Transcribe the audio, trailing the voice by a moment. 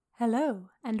Hello,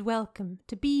 and welcome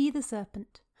to Be the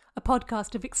Serpent, a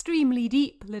podcast of extremely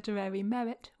deep literary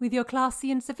merit with your classy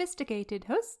and sophisticated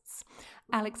hosts,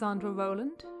 Alexandra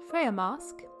Rowland, Freya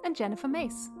Mask, and Jennifer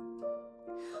Mace.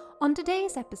 On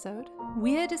today's episode,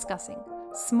 we're discussing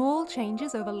Small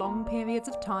Changes Over Long Periods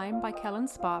of Time by Kellen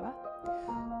Sparrer,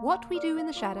 What We Do in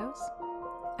the Shadows,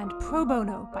 and Pro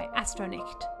Bono by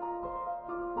Astronacht.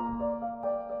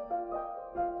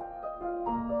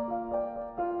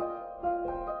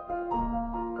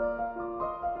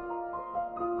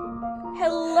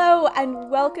 Hello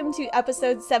and welcome to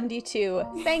episode 72.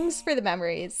 Thanks for the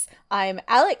memories. I'm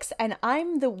Alex and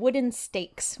I'm the wooden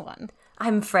stakes one.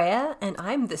 I'm Freya and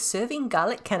I'm the serving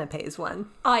garlic canapes one.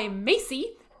 I'm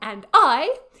Macy and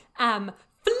I am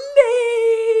Flames!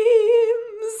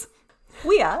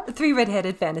 We are three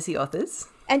red-headed fantasy authors.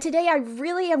 And today I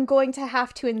really am going to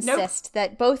have to insist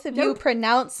that both of you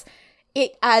pronounce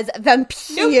it as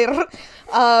vampire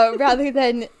rather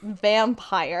than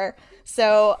vampire.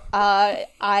 So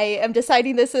I am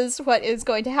deciding this is what is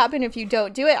going to happen. If you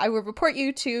don't do it, I will report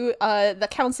you to the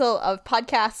Council of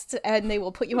Podcasts and they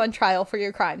will put you on trial for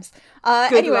your crimes.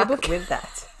 Good luck with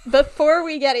that. Before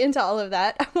we get into all of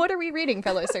that, what are we reading,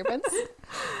 fellow serpents?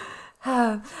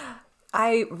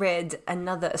 I read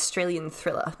another Australian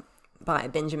thriller by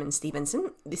Benjamin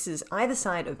Stevenson. This is Either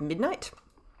Side of Midnight.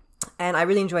 And I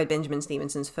really enjoyed Benjamin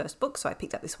Stevenson's first book, so I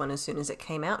picked up this one as soon as it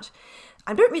came out.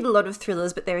 I don't read a lot of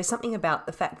thrillers, but there is something about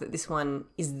the fact that this one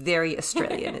is very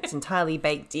Australian. It's entirely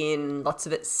baked in, lots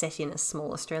of it set in a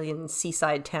small Australian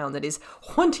seaside town that is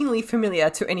hauntingly familiar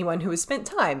to anyone who has spent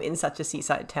time in such a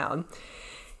seaside town.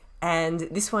 And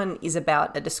this one is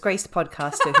about a disgraced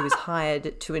podcaster who is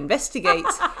hired to investigate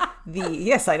the...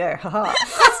 Yes, I know, haha.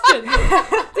 Question.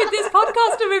 Did this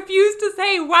podcaster refuse to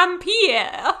say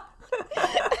vampire?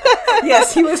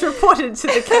 Yes, he was reported to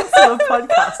the Council of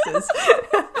Podcasters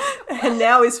and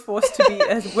now is forced to be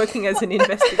working as an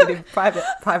investigative private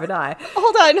eye.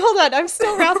 Hold on. I'm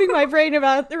still wrapping my brain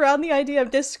around the idea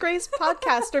of disgraced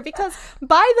podcaster, because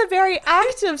by the very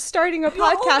act of starting a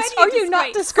podcast, are you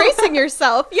not disgracing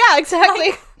yourself? Yeah,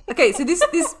 exactly. Okay, so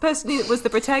this person was the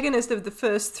protagonist of the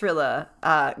first thriller,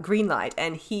 Greenlight,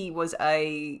 and he was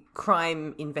a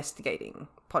crime investigating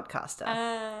podcaster,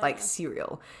 like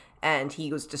serial. And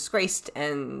he was disgraced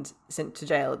and sent to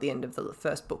jail at the end of the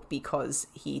first book because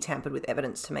he tampered with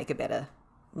evidence to make a better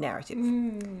narrative.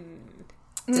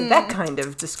 So that kind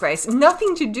of disgrace.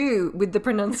 Nothing to do with the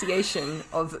pronunciation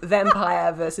of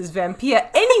vampire versus vampire.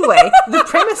 Anyway, the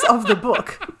premise of the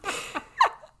book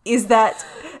is that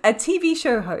a TV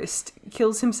show host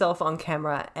kills himself on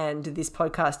camera and this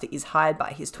podcaster is hired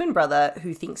by his twin brother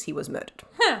who thinks he was murdered.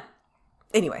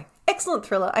 Anyway, excellent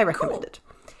thriller. I recommend it.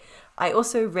 I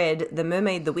also read The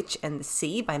Mermaid, the Witch and the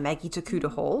Sea by Maggie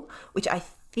Tokuda Hall, which I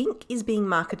think is being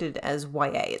marketed as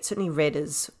YA. It's certainly read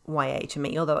as YA to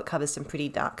me, although it covers some pretty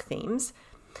dark themes.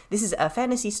 This is a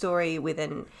fantasy story with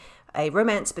a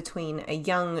romance between a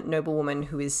young noblewoman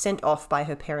who is sent off by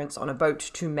her parents on a boat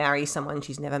to marry someone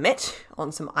she's never met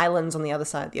on some islands on the other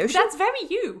side of the ocean. That's very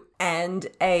you. And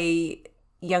a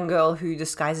young girl who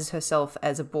disguises herself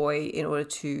as a boy in order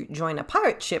to join a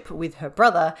pirate ship with her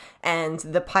brother, and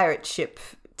the pirate ship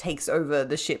takes over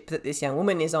the ship that this young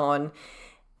woman is on,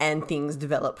 and things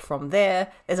develop from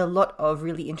there. There's a lot of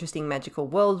really interesting magical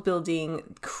world building,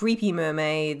 creepy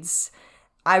mermaids.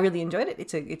 I really enjoyed it.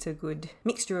 It's a good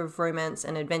mixture of romance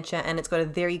and adventure, and it's got a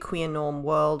very queer norm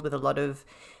world with a lot of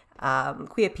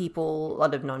queer people, a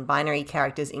lot of non-binary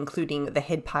characters, including the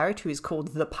head pirate, who is called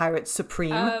the Pirate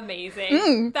Supreme.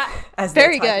 Amazing. As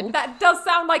very good. That does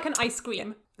sound like an ice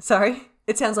cream. Sorry?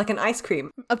 It sounds like an ice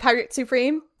cream. A Pirate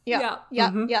Supreme? Yeah.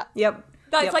 Yep.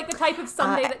 That's like the type of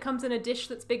sundae that comes in a dish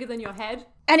that's bigger than your head.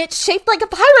 And it's shaped like a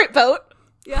pirate boat.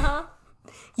 Yeah.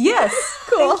 Yes,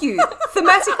 cool. Thank you.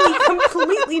 Thematically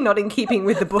completely not in keeping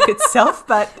with the book itself,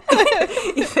 but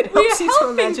if it helps you to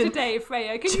imagine today,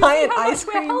 Freya. Can giant you see how ice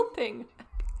much cream. We're helping?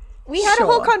 We had a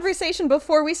whole conversation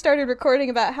before we started recording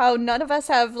about how none of us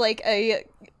have like a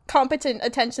competent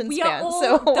attention We span. are all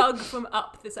so dug from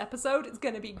Up this episode. It's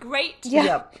going to be great.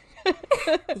 Yeah.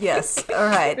 Yep. Yes, all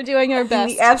right. We're doing our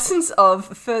best. In the absence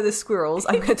of further squirrels,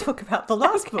 I'm going to talk about the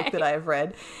last book that I have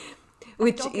read,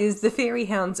 which is The Fairy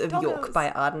Hounds of York by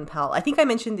Arden Powell. I think I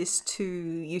mentioned this to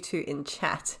you two in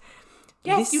chat.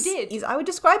 Yes, you did. I would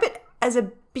describe it as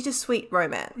a bittersweet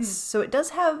romance. So it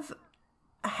does have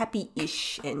a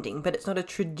happy-ish ending, but it's not a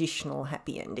traditional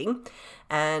happy ending.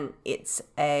 And it's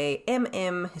a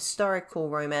historical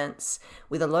romance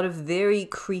with a lot of very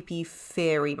creepy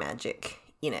fairy magic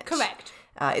in it. Correct.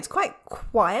 It's quite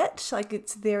quiet, like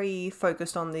it's very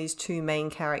focused on these two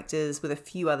main characters with a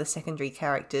few other secondary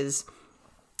characters.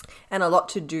 and a lot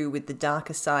to do with the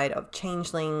darker side of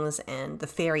changelings and the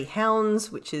fairy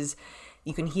hounds, which is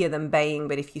you can hear them baying,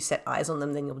 but if you set eyes on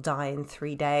them, then you'll die in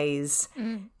 3 days.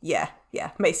 Yeah.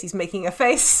 Macy's making a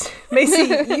face.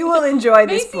 Macy, you will enjoy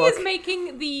this book. Macy is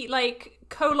making the,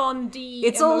 colon D.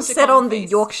 It's all set on the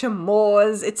Yorkshire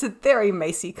moors. It's a very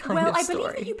Macy kind of story. Well,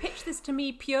 I believe that you pitched this to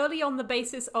me purely on the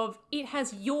basis of it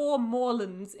has your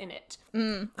moorlands in it.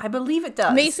 I believe it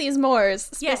does. Macy's moors,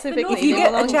 specifically. If you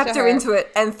get a chapter into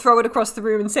it and throw it across the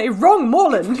room and say, wrong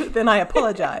moorland, then I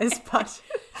apologise, but...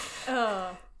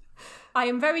 I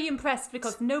am very impressed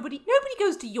because nobody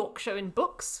goes to Yorkshire in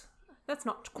books. That's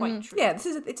not quite true. Yeah,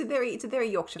 it's a very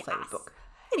Yorkshire flavoured book.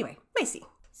 Anyway, Macy.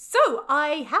 So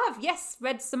I have,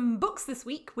 read some books this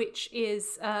week, which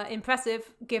is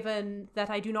impressive given that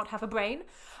I do not have a brain.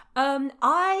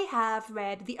 I have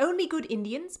read The Only Good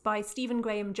Indians by Stephen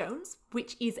Graham Jones,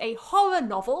 which is a horror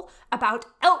novel about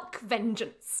elk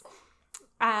vengeance.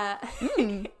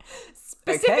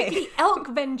 Specifically, elk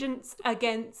vengeance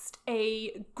against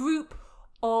a group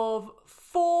of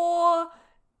 4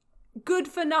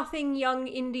 good-for-nothing young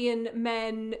Indian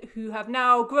men who have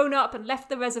now grown up and left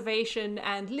the reservation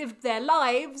and lived their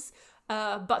lives,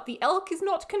 but the elk is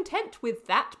not content with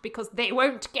that because they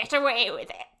won't get away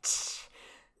with it.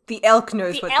 The elk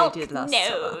knows what they did last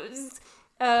summer.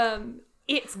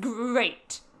 It's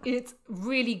great. It's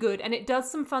really good, and it does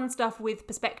some fun stuff with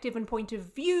perspective and point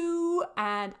of view,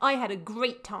 and I had a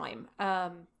great time.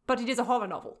 But it is a horror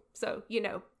novel, so,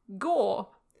 gore.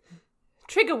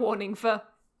 Trigger warning for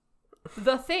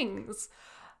the things.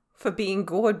 For being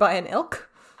gored by an elk?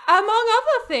 Among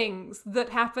other things that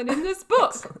happen in this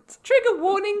book. Excellent. Trigger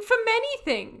warning for many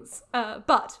things,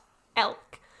 but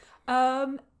elk.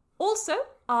 Also,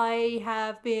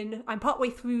 I'm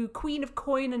partway through Queen of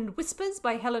Coin and Whispers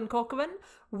by Helen Corcoran,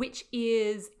 which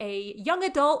is a young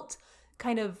adult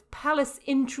kind of palace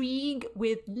intrigue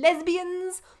with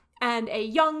lesbians and a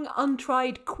young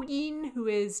untried queen who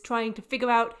is trying to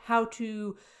figure out how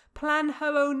to plan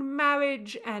her own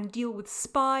marriage and deal with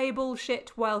spy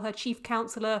bullshit while her chief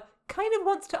counselor kind of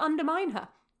wants to undermine her.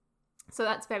 So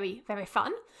that's very, very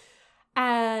fun.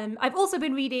 I've also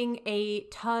been reading a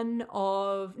ton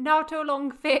of Naruto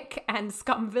longfic and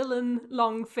Scumvillain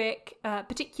longfic,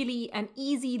 particularly An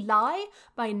Easy Lie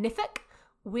by Nifik,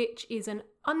 which is an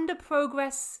in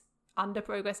progress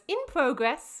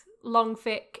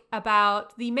longfic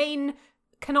about the main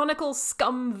canonical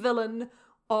scum villain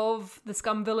of the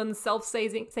Scumvillain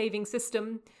self-saving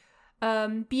system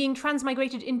being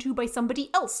transmigrated into by somebody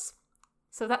else.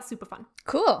 So that's super fun.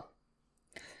 Cool.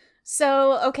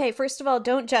 So, okay, first of all,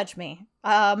 don't judge me.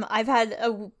 I've had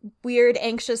a weird,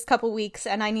 anxious couple weeks,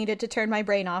 and I needed to turn my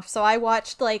brain off, so I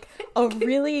watched, a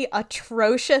really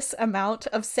atrocious amount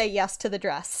of Say Yes to the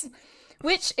Dress,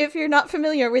 which, if you're not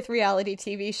familiar with reality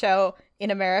TV show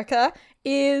in America,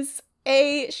 is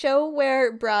a show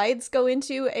where brides go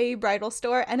into a bridal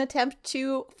store and attempt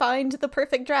to find the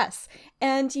perfect dress.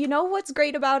 And you know what's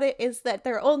great about it is that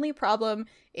their only problem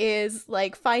is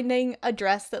finding a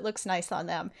dress that looks nice on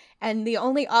them. And the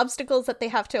only obstacles that they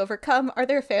have to overcome are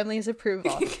their family's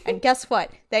approval. And guess what?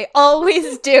 They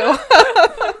always do.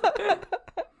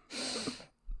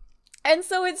 And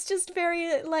so it's just very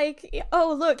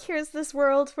oh, look, here's this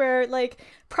world where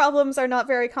problems are not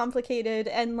very complicated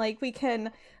and we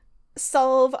can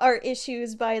solve our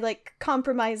issues by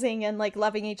compromising and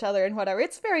loving each other and whatever.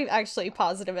 It's very actually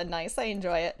positive and nice. I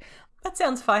enjoy it. That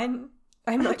sounds fine.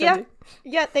 I'm not judging.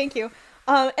 Yeah, thank you.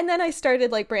 And then I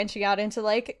started branching out into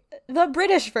the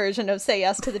British version of Say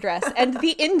Yes to the Dress and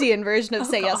the Indian version of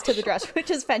Say Yes to the Dress, which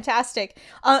is fantastic.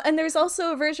 And there's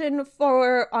also a version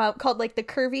for called the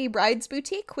Curvy Brides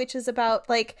Boutique, which is about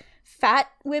fat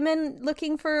women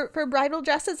looking for bridal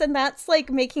dresses, and that's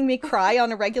making me cry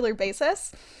on a regular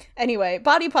basis. Anyway,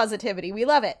 body positivity, we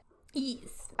love it. Yes.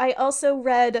 I also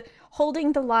read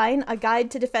Holding the Line, A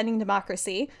Guide to Defending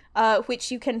Democracy,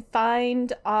 which you can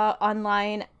find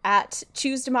online at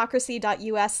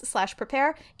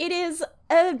choosedemocracy.us/prepare. It is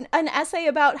an essay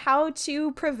about how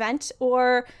to prevent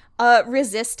or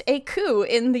resist a coup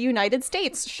in the United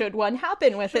States, should one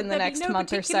happen within the next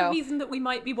month or so. There reason that we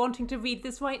might be wanting to read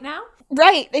this right now?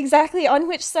 Right, exactly. On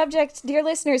which subject, dear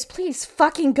listeners, please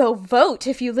fucking go vote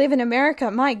if you live in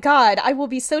America. My God, I will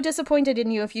be so disappointed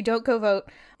in you if you don't go vote.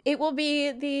 It will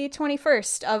be the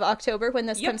 21st of October when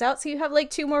this comes out, so you have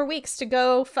 2 more weeks to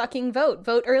go fucking vote.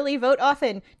 Vote early, vote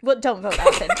often. Well, don't vote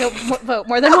often. Don't vote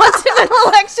more than once in an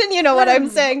election, you know what I'm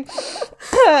saying.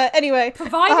 Anyway.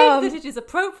 Provided that it is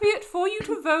appropriate for you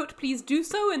to vote, please do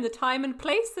so in the time and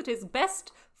place that is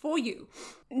best for you.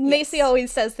 Macy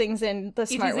always says things in the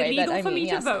smart way. It is illegal for me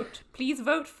to vote. Please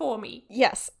vote for me.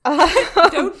 Yes.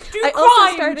 Don't do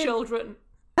crime, children.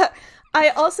 I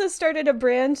also started a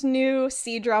brand new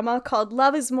C-drama called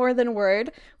Love is More Than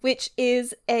Word, which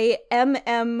is a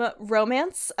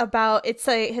romance it's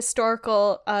a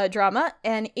historical drama,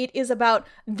 and it is about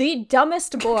the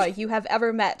dumbest boy you have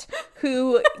ever met,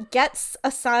 who gets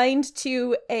assigned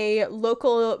to a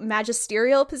local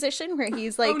magisterial position where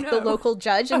he's like the local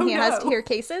judge, and he has to hear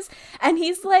cases, and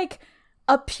he's like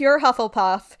a pure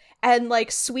Hufflepuff, and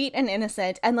like sweet and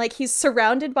innocent, and like he's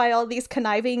surrounded by all these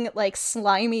conniving like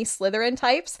slimy Slytherin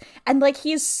types, and like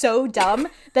he's so dumb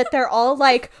that they're all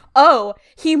like, oh,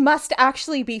 he must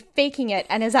actually be faking it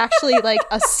and is actually like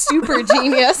a super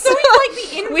genius. So he's like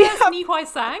the inverse Nihoi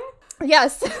Sang?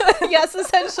 Yes. Yes,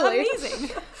 essentially.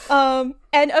 Amazing.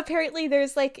 And apparently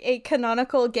there's like a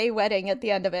canonical gay wedding at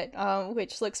the end of it,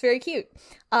 which looks very cute.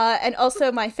 And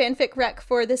also my fanfic rec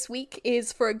for this week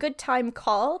is For a Good Time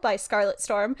Call by Scarlet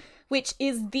Storm, which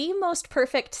is the most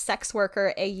perfect sex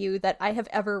worker AU that I have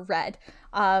ever read.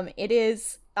 It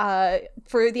is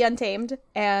for the Untamed,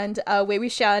 and Wei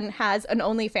Wuxian has an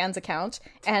OnlyFans account,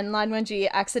 and Lan Wenzhi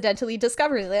accidentally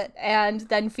discovers it, and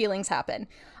then feelings happen.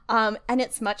 And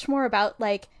it's much more about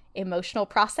like emotional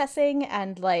processing,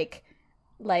 and like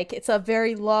it's a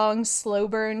very long, slow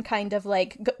burn kind of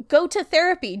like go to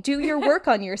therapy, do your work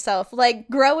on yourself, like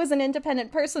grow as an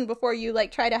independent person before you like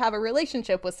try to have a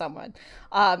relationship with someone.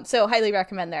 So highly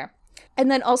recommend there. And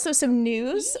then also some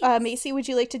news. Macy, would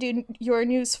you like to do your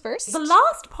news first? The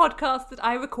last podcast that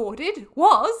I recorded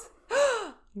was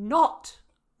not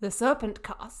the Serpent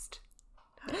Cast.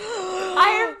 I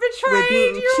have betrayed We're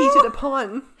being cheated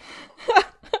upon.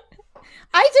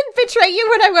 I didn't betray you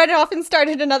when I went off and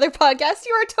started another podcast.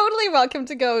 You are totally welcome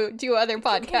to go do other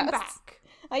podcasts. Came back.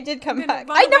 I did come back.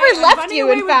 I never left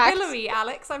you, in fact. Hillary,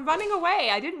 Alex. I'm running away.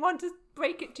 I didn't want to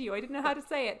break it to you. I didn't know how to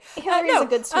say it. Hillary's a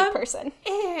good, sweet person.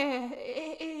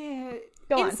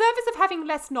 Go on. In service of having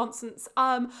less nonsense,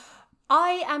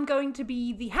 I am going to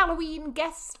be the Halloween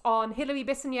guest on Hilary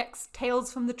Bissonnet's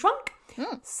Tales from the Trunk.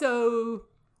 So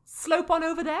slope on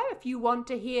over there if you want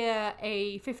to hear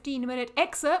a 15-minute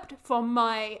excerpt from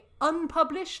my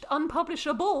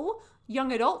unpublishable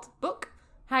young adult book,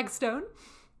 Hagstone,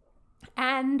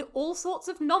 and all sorts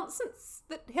of nonsense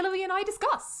that Hilary and I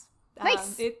discuss.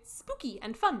 Nice. It's spooky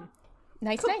and fun.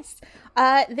 Nice, cool. Nice.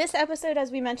 This episode, as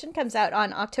we mentioned, comes out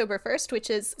on October 1st, which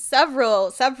is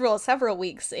several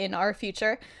weeks in our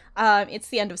future. It's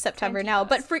the end of September 21st. Now,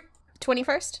 but for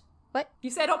 21st? What? You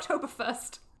said October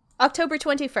 1st. October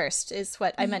 21st is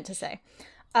what I meant to say.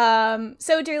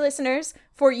 So, dear listeners,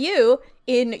 for you,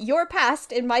 in your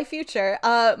past, in my future,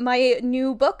 my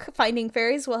new book, Finding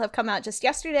Fairies, will have come out just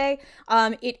yesterday.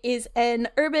 It is an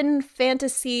urban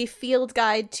fantasy field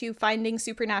guide to finding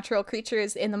supernatural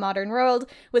creatures in the modern world,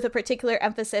 with a particular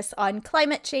emphasis on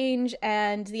climate change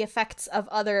and the effects of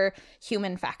other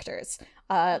human factors,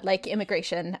 like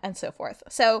immigration and so forth.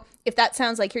 So, if that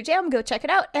sounds like your jam, go check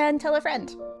it out and tell a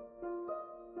friend.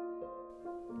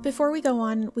 Before we go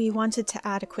on, we wanted to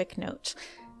add a quick note.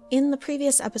 In the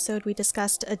previous episode, we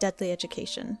discussed A Deadly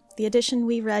Education. The edition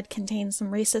we read contains some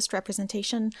racist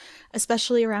representation,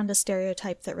 especially around a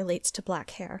stereotype that relates to black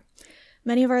hair.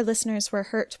 Many of our listeners were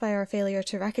hurt by our failure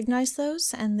to recognize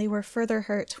those, and they were further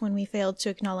hurt when we failed to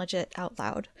acknowledge it out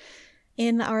loud.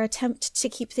 In our attempt to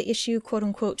keep the issue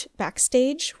quote-unquote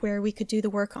backstage, where we could do the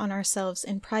work on ourselves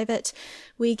in private,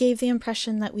 we gave the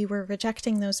impression that we were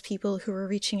rejecting those people who were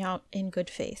reaching out in good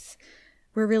faith.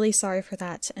 We're really sorry for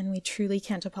that, and we truly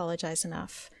can't apologize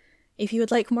enough. If you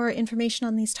would like more information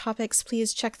on these topics,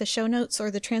 please check the show notes or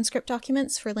the transcript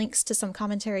documents for links to some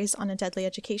commentaries on A Deadly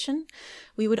Education.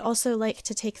 We would also like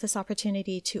to take this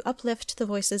opportunity to uplift the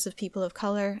voices of people of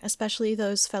color, especially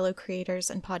those fellow creators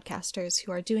and podcasters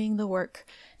who are doing the work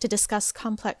to discuss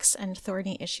complex and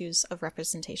thorny issues of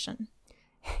representation.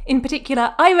 In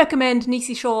particular, I recommend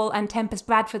Nisi Shawl and Tempest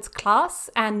Bradford's class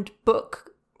and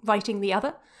book, Writing the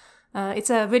Other. It's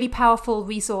a really powerful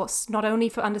resource, not only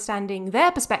for understanding their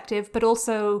perspective, but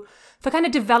also for kind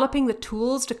of developing the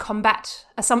tools to combat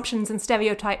assumptions and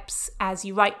stereotypes as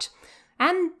you write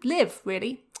and live,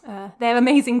 really. They're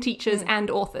amazing teachers and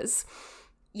authors.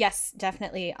 Yes,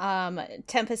 definitely.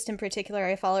 Tempest in particular,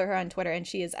 I follow her on Twitter, and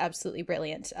she is absolutely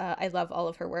brilliant. I love all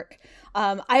of her work.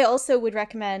 I also would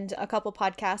recommend a couple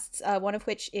podcasts, one of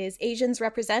which is Asians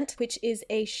Represent, which is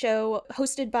a show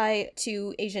hosted by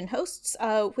two Asian hosts,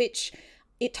 which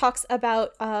It talks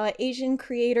about Asian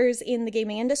creators in the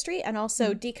gaming industry and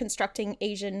also deconstructing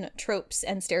Asian tropes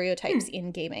and stereotypes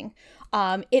in gaming.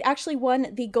 It actually won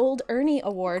the Gold Ernie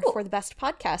Award for the best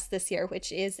podcast this year,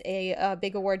 which is a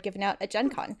big award given out at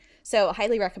Gen Con. So I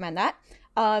highly recommend that.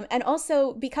 And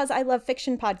also, because I love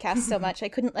fiction podcasts so much, I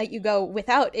couldn't let you go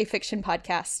without a fiction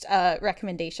podcast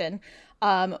recommendation.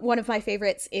 One of my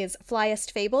favorites is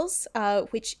Flyest Fables,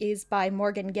 which is by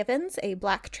Morgan Givens, a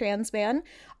Black trans man.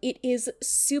 It is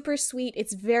super sweet.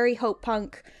 It's very hope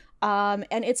punk.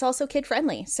 And it's also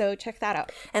kid-friendly, so check that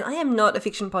out. And I am not a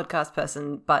fiction podcast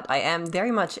person, but I am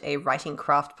very much a writing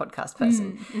craft podcast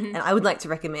person. And I would like to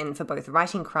recommend for both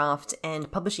writing craft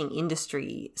and publishing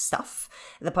industry stuff,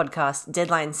 the podcast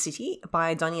Deadline City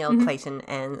by Donielle Clayton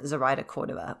and Zoraida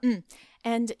Cordova.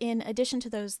 And in addition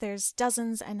to those, there's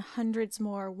dozens and hundreds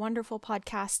more wonderful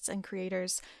podcasts and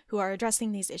creators who are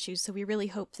addressing these issues, so we really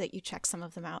hope that you check some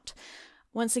of them out.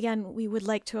 Once again, we would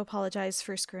like to apologize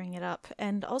for screwing it up,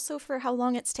 and also for how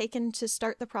long it's taken to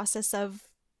start the process of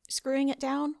screwing it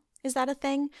down. Is that a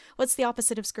thing? What's the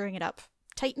opposite of screwing it up?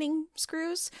 Tightening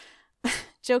screws?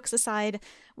 Jokes aside,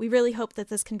 we really hope that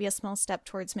this can be a small step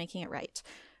towards making it right.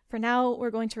 For now, we're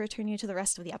going to return you to the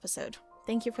rest of the episode.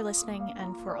 Thank you for listening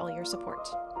and for all your support.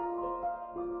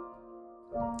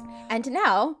 And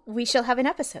now, we shall have an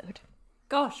episode.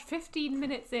 Gosh, 15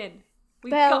 minutes in.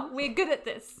 We're good at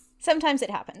this. Sometimes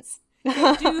it happens.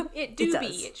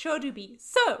 It sure do be.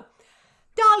 So,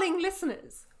 darling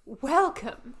listeners,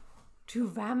 welcome to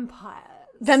Vampires.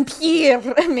 Vampire,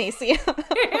 Macy.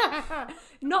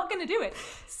 Not gonna do it.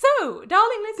 So,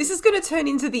 darling listeners. This is going to turn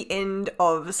into the end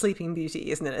of Sleeping Beauty,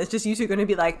 isn't it? It's just you two going to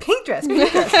be like, pink dress, blue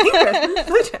dress,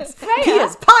 blue dress, Freya,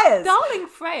 Piers, Pyres. Darling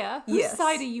Freya, whose Yes.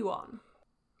 side are you on?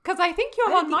 Because I think you're I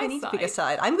don't on think my I need side. to pick a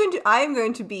side. I am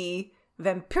going to be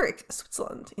vampiric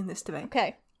Switzerland in this debate.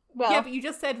 Okay. Well, Yeah, but you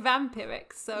just said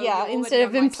vampiric, so yeah, you're instead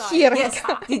of already on my side.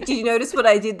 vampiric. Yes. Did you notice what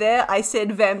I did there? I said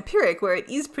vampiric where it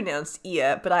is pronounced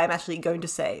ear, but I'm actually going to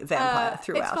say vampire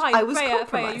throughout. It's fine, I was Freya, you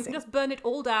compromising. can just burn it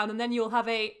all down and then you'll have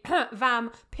a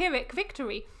vampiric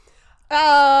victory.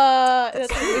 that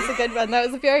was a good one. That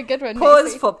was a very good one. Pause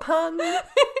Macy. for pun.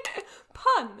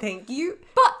 Pun. Thank you.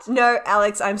 But No,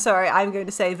 Alex, I'm sorry. I'm going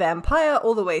to say vampire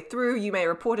all the way through. You may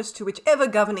report us to whichever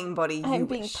governing body you I'm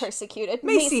being wish. persecuted.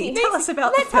 Macy, tell us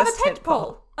about let's the have a first tent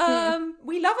poll. poll.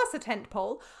 We love us a tent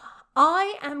poll.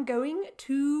 I am going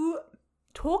to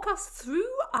talk us through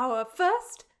our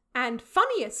first and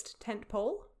funniest tent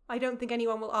poll. I don't think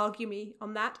anyone will argue me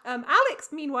on that. Alex,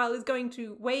 meanwhile, is going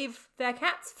to wave their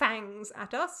cat's fangs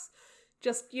at us.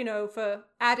 Just, for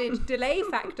added delay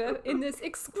factor in this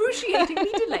excruciatingly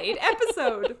delayed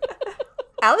episode.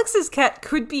 Alex's cat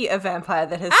could be a vampire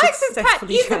that has Alex's cat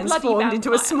successfully is a bloody transformed into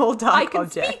a vampire. small dark I can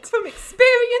object. speak from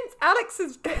experience.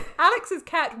 Alex's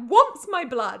cat wants my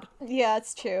blood. Yeah,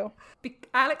 it's true.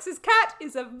 Alex's cat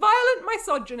is a violent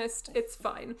misogynist. It's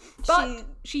fine. But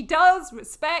she does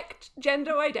respect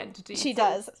gender identity. She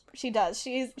does. She does.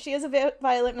 She is a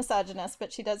violent misogynist,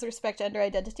 but she does respect gender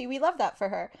identity. We love that for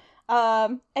her.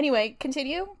 Anyway,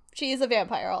 continue. She is a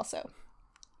vampire also.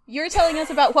 You're telling us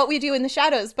about What We Do in the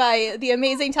Shadows by the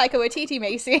amazing Taika Waititi,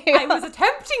 Macy. I was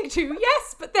attempting to,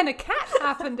 yes, but then a cat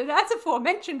happened, and as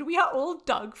aforementioned, we are all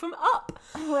dug from up.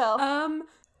 Well,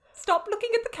 Stop looking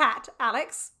at the cat,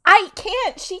 Alex. I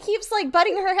can't. She keeps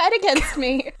butting her head against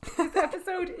me. This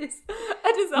episode is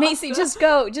a disaster. Macy, just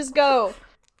go. Just go.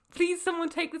 Please, someone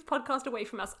take this podcast away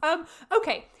from us.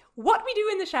 Okay. What We Do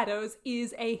in the Shadows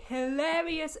is a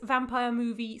hilarious vampire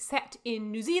movie set in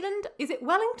New Zealand. Is it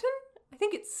Wellington? I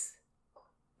think it's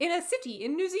in a city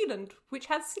in New Zealand, which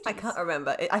has cities. I can't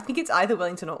remember. I think it's either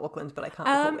Wellington or Auckland, but I can't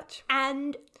recall which.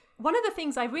 And one of the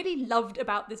things I really loved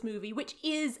about this movie, which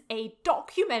is a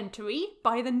documentary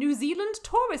by the New Zealand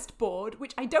Tourist Board,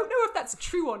 which I don't know if that's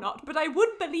true or not, but I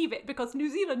would believe it because New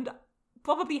Zealand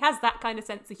probably has that kind of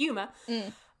sense of humour,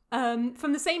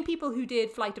 from the same people who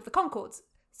did Flight of the Conchords.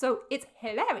 So it's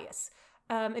hilarious.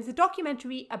 It's a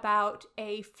documentary about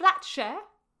a flat share,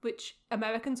 which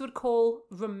Americans would call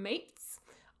roommates,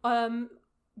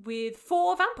 with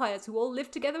 4 vampires who all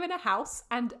live together in a house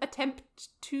and attempt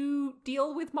to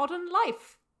deal with modern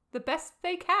life the best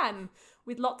they can,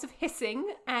 with lots of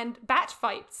hissing and bat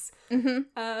fights.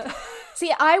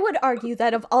 See, I would argue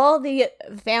that of all the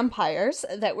vampires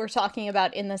that we're talking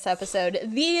about in this episode,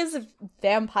 these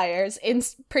vampires in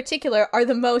particular are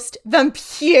the most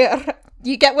vampire.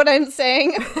 You get what I'm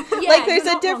saying? Yeah, there's you're a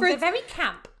not wrong. difference. They're very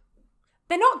camp.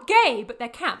 They're not gay, but they're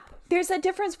camp. There's a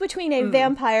difference between a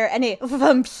vampire and a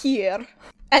vampire.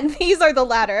 And these are the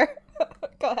latter.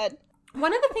 Go ahead.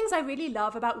 One of the things I really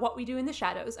love about What We Do in the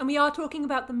Shadows, and we are talking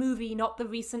about the movie, not the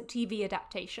recent TV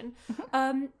adaptation,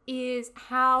 is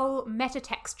how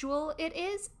metatextual it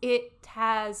is. It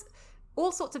has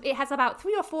it has about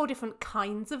 3 or 4 different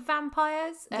kinds of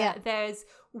vampires. There's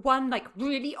one like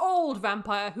really old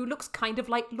vampire who looks kind of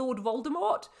like Lord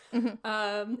Voldemort.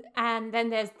 And then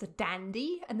there's the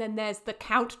dandy, and then there's the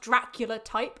Count Dracula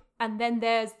type, and then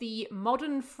there's the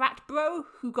modern frat bro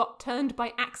who got turned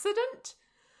by accident.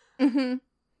 And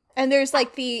there's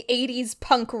like the 80s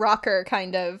punk rocker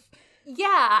kind of.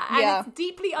 Yeah, and it's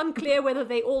deeply unclear whether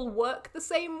they all work the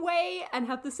same way and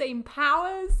have the same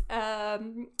powers.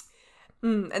 And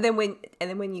then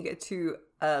when you get to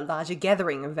a larger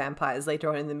gathering of vampires later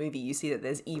on in the movie, you see that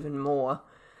there's even more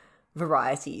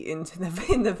variety in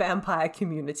the vampire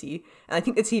community. And I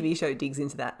think the TV show digs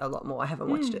into that a lot more. I haven't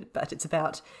watched it, but it's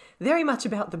very much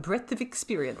about the breadth of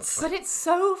experience. But it's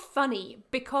so funny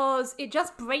because it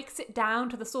just breaks it down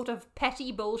to the sort of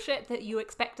petty bullshit that you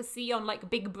expect to see on like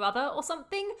Big Brother or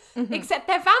something, except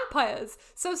they're vampires.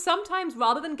 So sometimes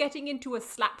rather than getting into a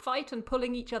slap fight and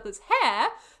pulling each other's hair,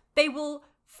 they will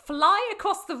fly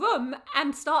across the room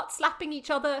and start slapping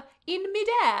each other in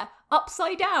midair,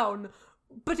 upside down.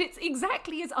 But it's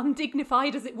exactly as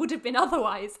undignified as it would have been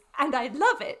otherwise, and I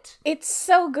love it. It's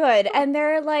so good, and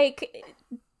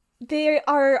they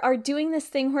are doing this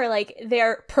thing where like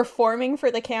they're performing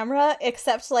for the camera,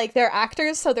 except like they're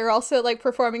actors, so they're also like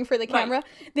performing for the camera.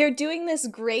 Right. They're doing this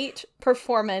great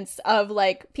performance of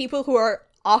like people who are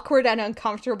awkward and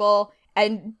uncomfortable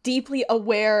and deeply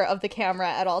aware of the camera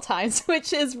at all times,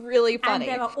 which is really funny.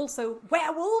 And there are also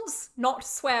werewolves, not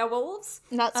swearwolves.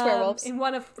 Not swearwolves. In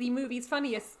one of the movie's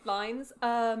funniest lines,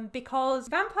 because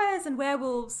vampires and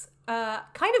werewolves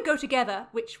kind of go together,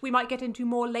 which we might get into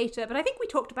more later, but I think we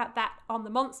talked about that on the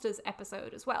Monsters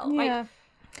episode as well. Yeah. Right?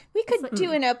 We could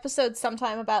do an episode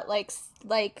sometime about like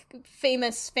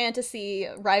famous fantasy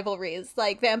rivalries,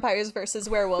 like vampires versus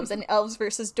werewolves and elves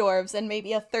versus dwarves, and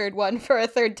maybe a third one for a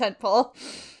third tentpole.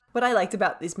 What I liked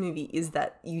about this movie is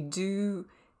that you do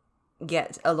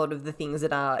get a lot of the things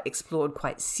that are explored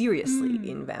quite seriously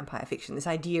in vampire fiction. This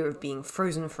idea of being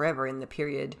frozen forever in the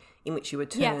period in which you were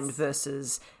turned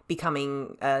versus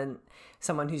becoming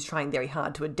someone who's trying very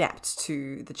hard to adapt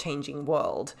to the changing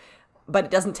world. But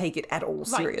it doesn't take it at all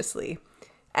seriously. Right.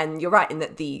 And you're right in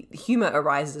that the humor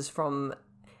arises from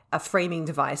a framing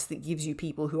device that gives you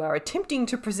people who are attempting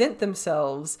to present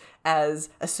themselves as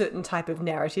a certain type of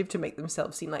narrative to make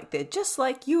themselves seem like they're just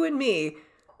like you and me,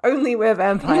 only we're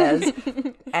vampires.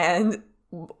 And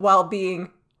while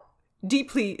being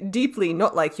deeply, deeply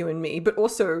not like you and me, but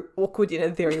also awkward in a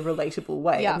very relatable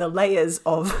way. And the layers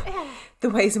of the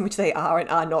ways in which they are and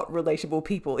are not relatable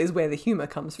people is where the humor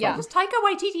comes from. Because Taika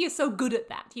Waititi is so good at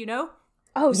that, you know?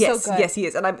 Oh, yes, so good. Yes, he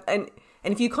is. And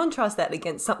if you contrast that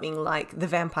against something like The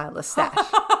Vampire Lestat,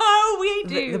 we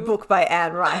do. The book by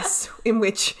Anne Rice, in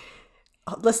which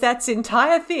Lestat's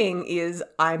entire thing is,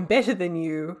 I'm better than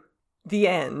you, the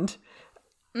end.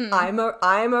 I'm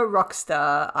a rock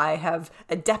star. I have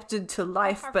adapted to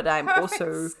life, but I'm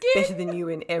also better than you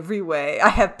in every way. I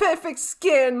have perfect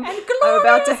skin. And I'm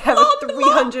about to have a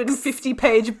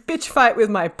 350-page bitch fight with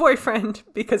my boyfriend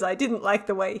because I didn't like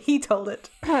the way he told it.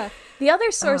 The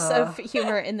other source of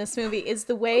humor in this movie is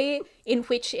the way in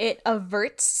which it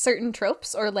averts certain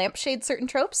tropes or lampshades certain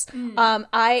tropes.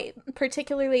 I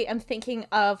particularly am thinking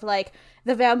of like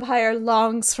the vampire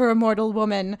longs for a mortal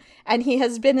woman and he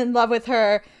has been in love with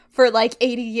her for like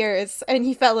 80 years and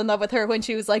he fell in love with her when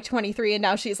she was like 23 and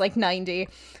now she's like 90.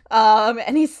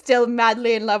 And he's still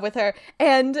madly in love with her.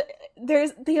 And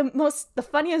there's the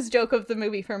funniest joke of the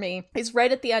movie for me is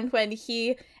right at the end when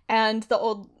he and the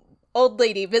old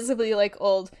lady, visibly like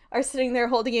old, are sitting there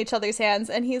holding each other's hands,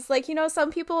 and he's like, you know,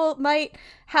 some people might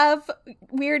have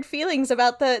weird feelings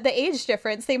about the age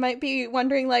difference. They might be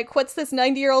wondering like, what's this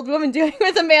 90-year-old woman doing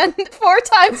with a man 4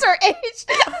 times her age?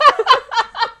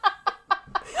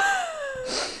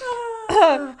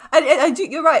 And I do,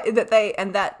 you're right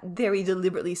that very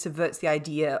deliberately subverts the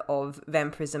idea of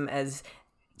vampirism as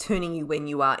turning you when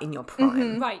you are in your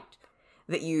prime. Right.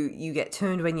 That you get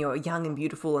turned when you're young and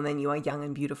beautiful, and then you are young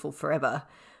and beautiful forever.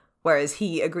 Whereas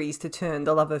he agrees to turn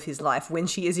the love of his life when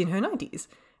she is in her 90s.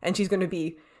 And she's going to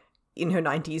be in her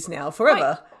 90s now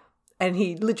forever. Right. And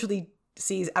he literally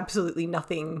sees absolutely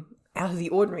nothing out of the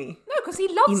ordinary. No, because he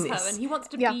loves her and he wants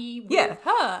to be with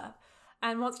her.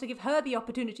 And wants to give her the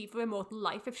opportunity for immortal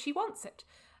life if she wants it.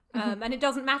 And it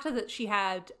doesn't matter that she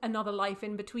had another life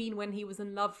in between when he was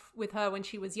in love with her when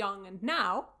she was young and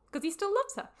now, because he still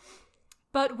loves her.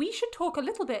 But we should talk a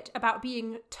little bit about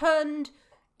being turned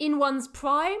in one's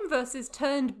prime versus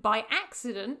turned by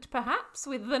accident, perhaps,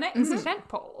 with the next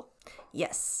tentpole.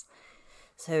 Yes.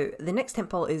 So the next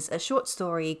tentpole is a short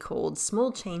story called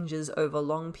Small Changes Over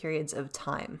Long Periods of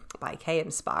Time by K.M.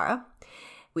 Spara,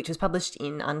 which was published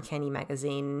in Uncanny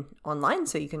Magazine online,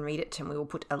 so you can read it, and we will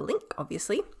put a link,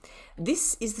 obviously.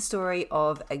 This is the story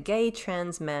of a gay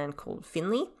trans man called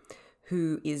Finley,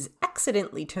 who is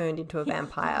accidentally turned into a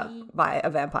vampire by a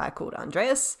vampire called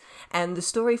Andreas, and the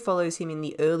story follows him in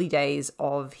the early days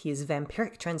of his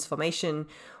vampiric transformation,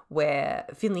 where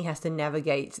Finley has to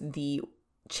navigate the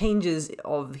changes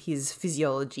of his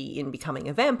physiology in becoming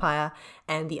a vampire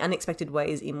and the unexpected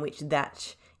ways in which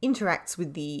that interacts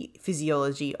with the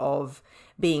physiology of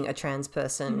being a trans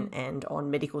person and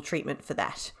on medical treatment for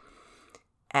that.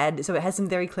 And so it has some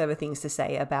very clever things to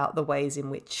say about the ways in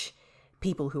which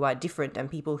people who are different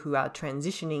and people who are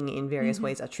transitioning in various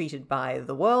ways are treated by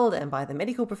the world and by the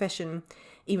medical profession,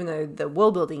 even though the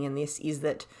world building in this is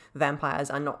that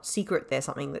vampires are not secret, they're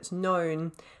something that's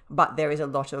known, but there is a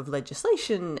lot of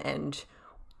legislation and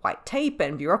white tape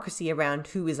and bureaucracy around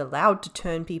who is allowed to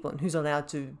turn people and who's allowed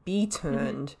to be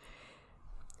turned,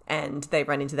 and they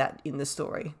run into that in the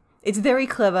story. It's very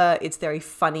clever, it's very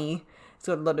funny. It's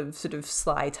got a lot of sort of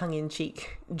sly,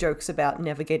 tongue-in-cheek jokes about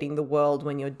navigating the world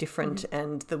when you're different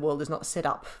and the world is not set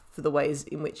up for the ways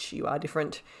in which you are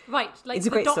different. Right, like it's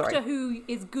a the great doctor story. who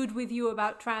is good with you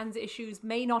about trans issues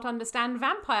may not understand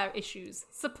vampire issues.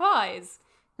 Surprise!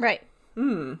 Right.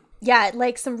 Yeah,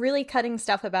 like some really cutting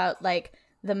stuff about like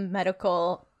the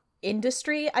medical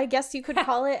industry, I guess you could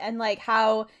call it, and like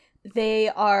how they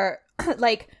are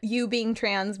like, you being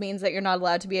trans means that you're not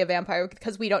allowed to be a vampire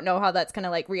because we don't know how that's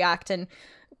gonna like react, and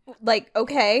like,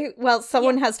 okay, well,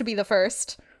 someone has to be the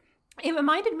first. It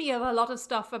reminded me of a lot of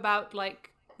stuff about like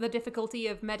the difficulty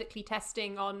of medically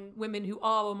testing on women who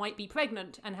are or might be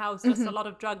pregnant, and how just a lot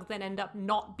of drugs then end up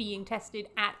not being tested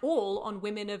at all on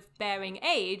women of bearing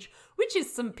age, which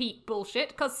is some peak bullshit,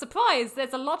 because surprise,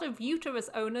 there's a lot of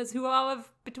uterus owners who are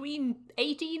of between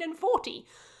 18 and 40.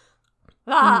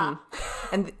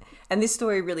 And this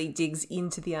story really digs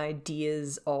into the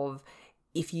ideas of,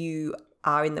 if you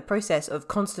are in the process of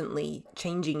constantly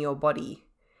changing your body,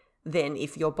 then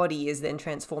if your body is then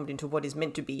transformed into what is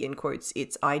meant to be, in quotes,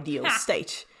 its ideal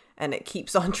state, and it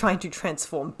keeps on trying to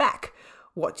transform back,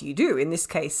 what do you do? In this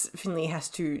case, Finley has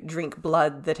to drink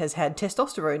blood that has had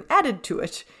testosterone added to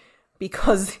it,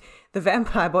 because the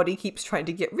vampire body keeps trying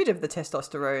to get rid of the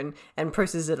testosterone and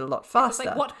processes it a lot faster. It's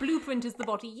like, what blueprint is the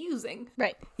body using?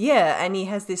 Right. Yeah, and he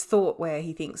has this thought where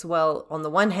he thinks, well, on the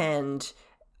one hand,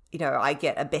 you know, I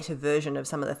get a better version of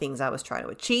some of the things I was trying to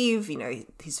achieve. You know,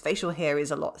 his facial hair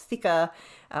is a lot thicker.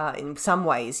 In some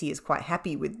ways, he is quite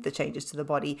happy with the changes to the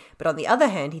body. But on the other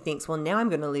hand, he thinks, well, now I'm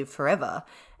going to live forever,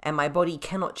 and my body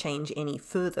cannot change any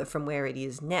further from where it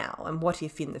is now. And what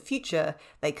if in the future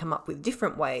they come up with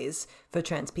different ways for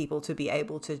trans people to be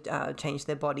able to change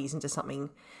their bodies into something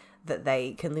that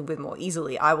they can live with more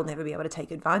easily? I will never be able to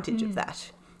take advantage of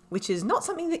that, which is not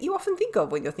something that you often think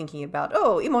of when you're thinking about,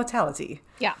 immortality.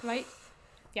 Yeah. Right?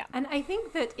 Yeah. And I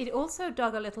think that it also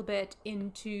dug a little bit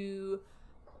into,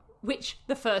 which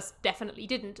the first definitely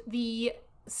didn't, the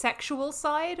sexual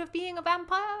side of being a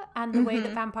vampire and the way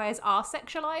that vampires are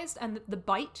sexualized, and the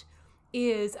bite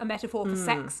is a metaphor for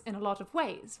sex in a lot of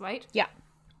ways, right? Yeah.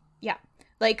 Yeah.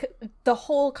 Like, the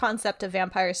whole concept of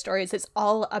vampire stories is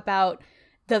all about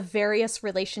the various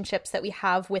relationships that we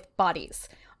have with bodies.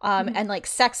 And like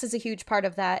sex is a huge part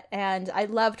of that. And I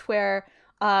loved where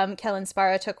Kellen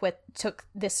Spara took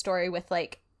this story with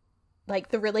like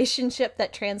the relationship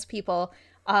that trans people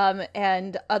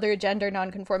and other gender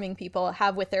nonconforming people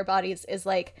have with their bodies is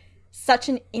like such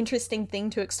an interesting thing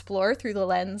to explore through the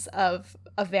lens of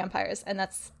vampires. And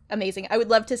that's amazing. I would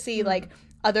love to see like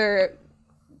other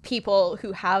people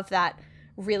who have that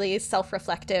really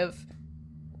self-reflective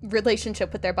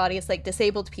relationship with their bodies, like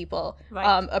disabled people,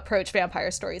 Right. Approach vampire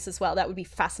stories as well. That would be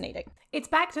fascinating. It's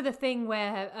back to the thing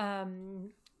where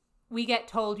we get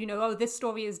told, this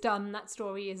story is done, that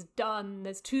story is done,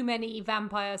 there's too many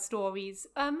vampire stories.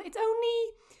 It's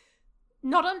only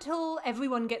not until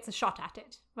everyone gets a shot at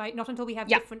it, right? Not until we have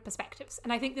different perspectives.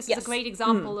 And I think this is a great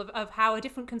example of how a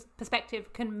different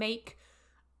perspective can make,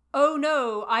 oh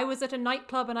no, I was at a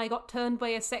nightclub and I got turned by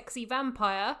a sexy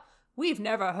vampire. We've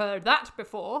never heard that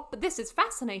before, but this is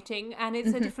fascinating, and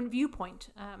it's a different viewpoint.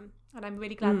 And I'm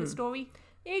really glad the story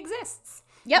exists.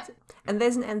 Yep. And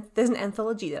there's an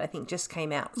anthology that I think just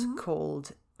came out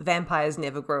called Vampires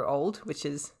Never Grow Old,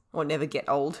 or Never Get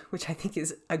Old, which I think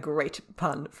is a great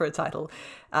pun for a title,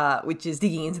 which is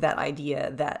digging into that idea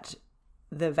that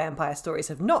the vampire stories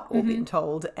have not all been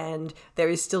told, and there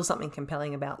is still something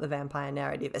compelling about the vampire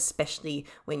narrative, especially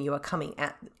when you are coming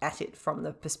at it from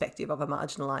the perspective of a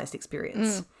marginalized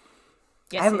experience.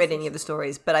 Yes, I haven't read any of the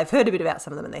stories, but I've heard a bit about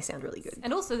some of them and they sound really good.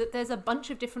 And also that there's a bunch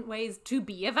of different ways to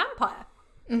be a vampire.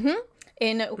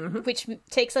 Which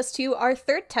takes us to our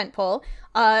third tentpole,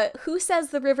 Who Says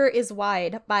the River is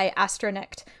Wide by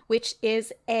Astronect, which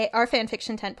is our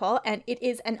fanfiction tentpole, and it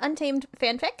is an untamed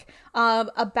fanfic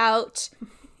about...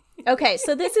 Okay,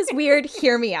 so this is weird,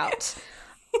 hear me out.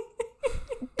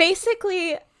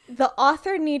 Basically, the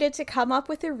author needed to come up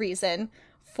with a reason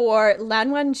for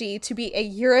Lan Wangji to be a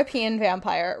European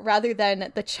vampire rather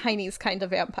than the Chinese kind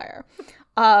of vampire.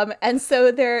 And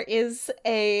so there is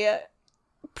a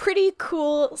pretty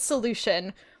cool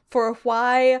solution for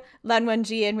why Lan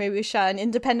Wangji and Wei Wuxian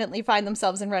independently find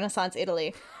themselves in Renaissance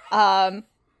Italy. And,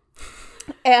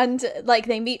 like,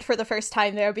 they meet for the first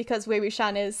time there because Wei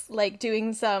Wuxian is, like,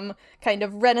 doing some kind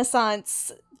of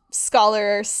Renaissance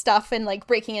scholar stuff and, like,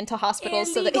 breaking into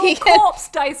hospitals so that he can... corpse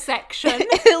dissection.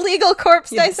 Illegal corpse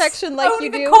dissection, like Only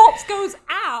you the do. corpse goes,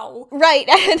 ow. Right,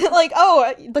 and, like,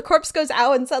 oh, the corpse goes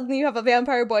ow and suddenly you have a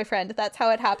vampire boyfriend. That's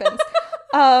how it happens.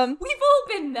 We've all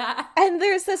been there. And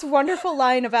there's this wonderful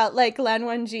line about, like, Lan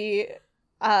Wangji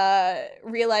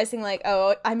realizing, like,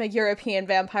 oh, I'm a European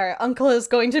vampire. Uncle is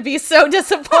going to be so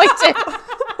disappointed.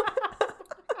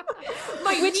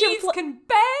 My knees can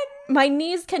bend. My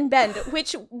knees can bend,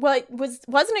 which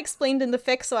wasn't explained in the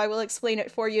fic, so I will explain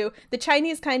it for you. The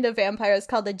Chinese kind of vampire is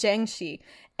called a jiangxi,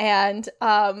 and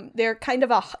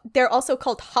they're also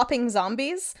called hopping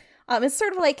zombies. It's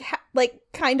sort of like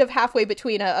kind of halfway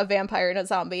between a vampire and a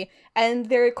zombie, and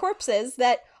they're corpses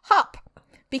that hop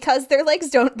because their legs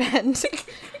don't bend.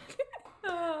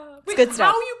 Good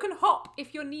stuff. How you can hop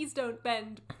if your knees don't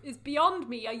bend is beyond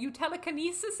me. Are you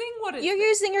telekinesising? What is You're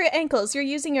using your ankles. You're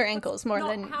using your ankles more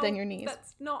not than your knees.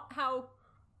 That's not how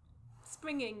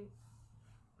springing.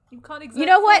 You can't exert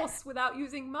force without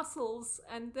using muscles,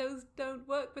 and those don't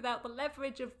work without the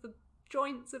leverage of the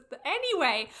joints of the...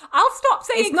 Anyway, I'll stop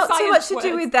saying it's not so much to words.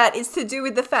 do with that. It's to do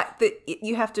with the fact that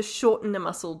you have to shorten a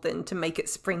muscle then to make it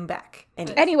spring back.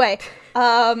 Anyway,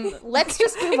 let's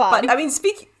just move on. But I mean,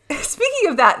 speaking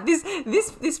of that, this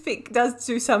fic does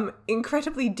do some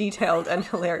incredibly detailed and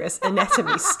hilarious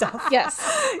anatomy stuff. Yes,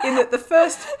 in that the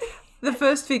first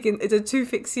fic it's a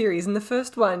 2-fic series, and the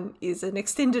first one is an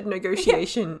extended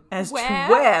negotiation to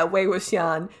where Wei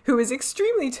Wuxian, who is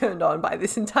extremely turned on by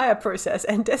this entire process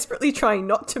and desperately trying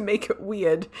not to make it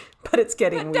weird, but it's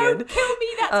getting weird. Don't kill me,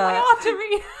 that's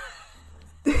my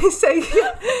artery. So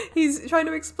he's trying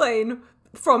to explain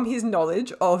from his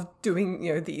knowledge of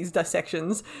doing, these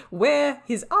dissections, where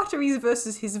his arteries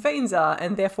versus his veins are,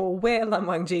 and therefore where Lan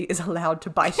Wangji is allowed to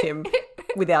bite him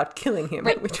without killing him,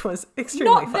 which was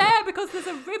extremely funny. Not there, because there's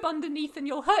a rib underneath and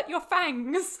you'll hurt your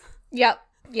fangs. Yep.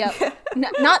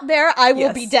 Not there, I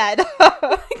will be dead.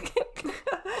 Well,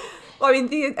 I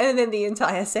mean, and then the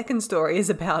entire second story is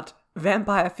about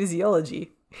vampire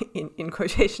physiology, in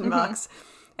quotation marks,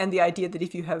 and the idea that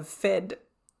if you have fed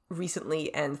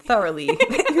recently and thoroughly,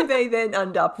 you may then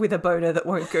end up with a boner that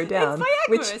won't go down.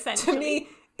 It's Viagra, which to me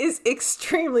is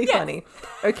extremely funny.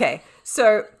 Okay,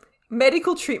 so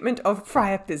medical treatment of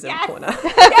priapism corner.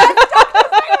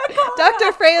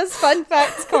 Dr. Freya's Fun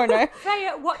Facts Corner.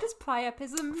 Freya, what does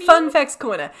priapism mean? Fun Facts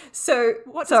Corner. So,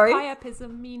 what does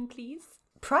priapism mean, please?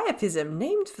 Priapism,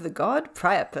 named for the god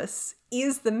Priapus,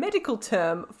 is the medical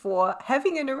term for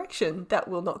having an erection that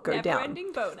will not go down.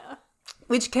 Never-ending boner.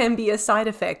 Which can be a side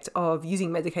effect of using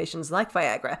medications like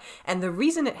Viagra. And the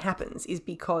reason it happens is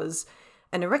because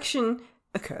an erection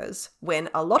occurs when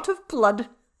a lot of blood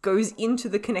goes into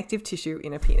the connective tissue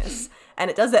in a penis.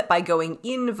 And it does that by going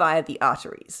in via the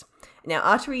arteries. Now,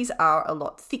 arteries are a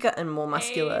lot thicker and more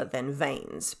muscular than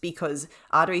veins because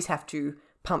arteries have to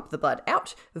pump the blood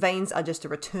out. Veins are just a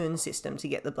return system to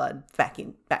get the blood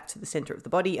back to the center of the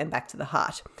body and back to the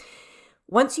heart.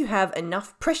 Once you have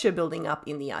enough pressure building up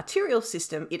in the arterial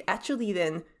system, it actually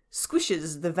then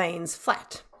squishes the veins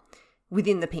flat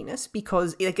within the penis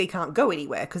because it can't go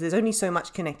anywhere because there's only so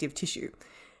much connective tissue.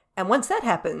 And once that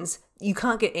happens, you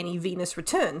can't get any venous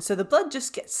return, so the blood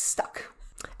just gets stuck.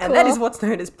 And that is what's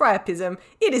known as priapism.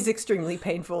 It is extremely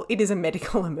painful. It is a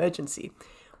medical emergency.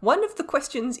 One of the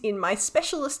questions in my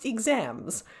specialist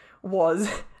exams was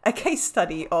a case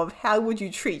study of how would you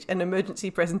treat an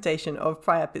emergency presentation of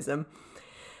priapism.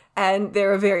 And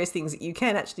there are various things that you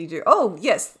can actually do. Oh,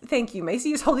 yes, thank you.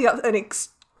 Macy is holding up an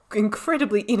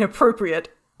incredibly inappropriate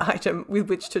item with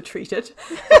which to treat it.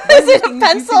 Is it a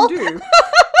pencil?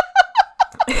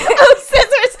 Oh,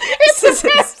 scissors! It's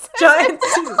scissors! Giant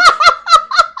scissors!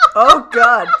 Oh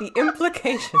God, the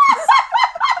implications.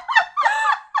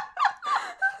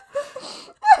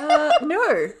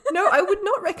 No, I would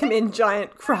not recommend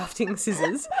giant crafting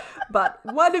scissors, but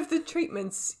one of the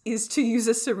treatments is to use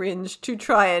a syringe to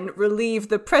try and relieve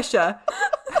the pressure.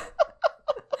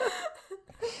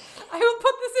 I will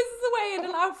put the scissors away and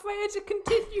allow Freya to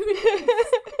continue.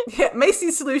 Yeah,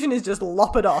 Macy's solution is just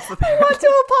lop it off. I want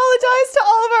to apologize to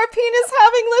all of our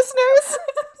penis-having listeners.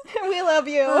 We love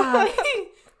you.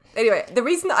 Anyway, the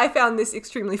reason that I found this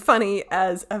extremely funny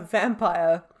as a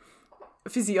vampire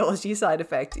physiology side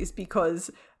effect is because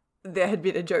there had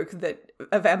been a joke that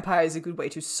a vampire is a good way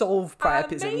to solve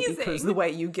priapism. Amazing. Because the way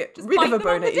you get Just rid bite of a them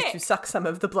on boner the is dick. to suck some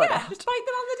of the blood Yeah, out. just bite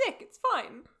them on the dick. It's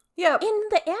fine. Yeah. In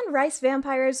the Anne Rice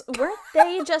vampires, weren't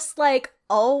they just like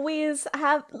always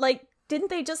have like? Didn't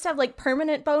they just have like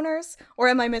permanent boners? Or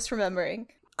am I misremembering?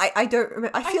 I don't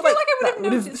remember. I feel feel like like I would that have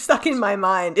would have noticed stuck that. in my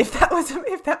mind if that was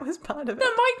part of it.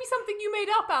 That might be something you made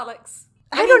up, Alex.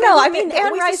 I don't know. I mean, they're Anne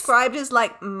always Rice. described as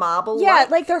like marble. Yeah,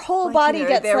 like their whole body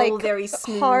gets they're like all very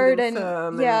smooth hard and and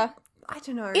firm yeah. I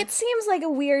don't know. It seems like a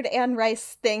weird Anne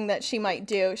Rice thing that she might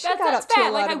do. She got That's up to fair.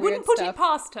 a lot Like, I of wouldn't weird put stuff. it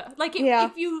past her. Like, Yeah.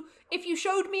 if you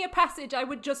showed me a passage, I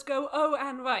would just go, "Oh,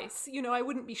 Anne Rice." You know, I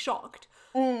wouldn't be shocked.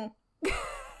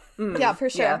 Yeah, for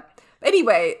sure. Yeah.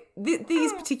 Anyway,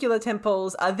 these particular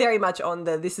temples are very much on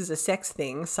the this is a sex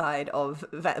thing side of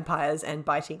vampires and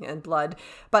biting and blood.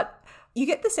 But you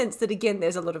get the sense that, again,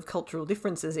 there's a lot of cultural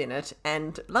differences in it.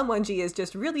 And Lan Wangji is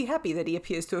just really happy that he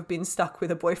appears to have been stuck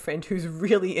with a boyfriend who's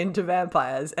really into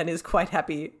vampires and is quite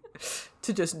happy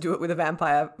to just do it with a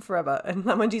vampire forever. And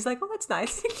Lan Wangji's like, oh, that's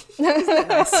nice. Isn't that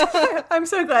nice? I'm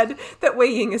so glad that Wei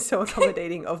Ying is so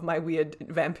accommodating of my weird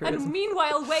vampirism. And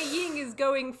meanwhile, Wei Ying is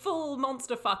going full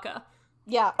monster fucker.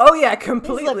 Yeah. Oh, yeah, He's living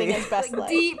completely. his best life.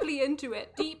 Deeply into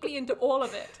it. Deeply into all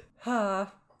of it.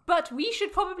 But we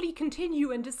should probably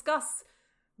continue and discuss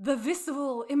the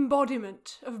visceral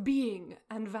embodiment of being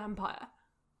and vampire.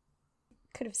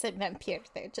 Could have said vampire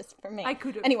there just for me. I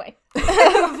could have. Anyway.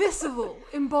 The visceral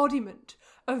embodiment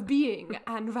of being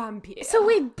and vampire. So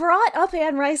we brought up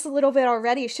Anne Rice a little bit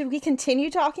already. Should we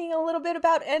continue talking a little bit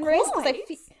about Anne Rice? Because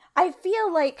I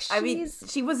feel like she's... I mean,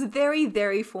 she was very,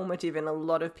 very formative in a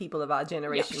lot of people of our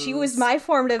generation. she was my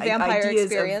formative vampire ideas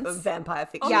experience. of vampire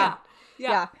fiction.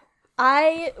 yeah.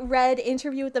 I read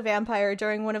Interview with the Vampire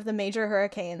during one of the major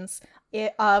hurricanes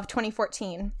of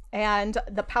 2014, and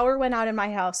the power went out in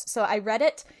my house. So I read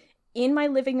it in my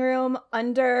living room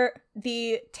under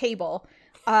the table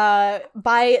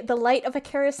by the light of a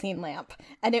kerosene lamp,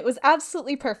 and it was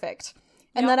absolutely perfect.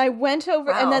 And then I went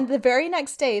over, and then the very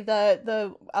next day,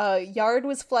 the yard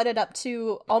was flooded up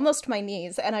to almost my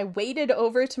knees, and I waded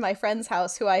over to my friend's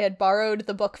house, who I had borrowed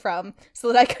the book from,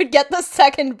 so that I could get the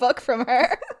second book from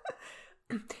her.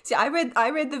 See, I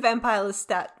read the Vampire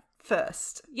Lestat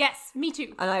first, Yes, me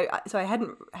too. and I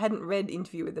hadn't read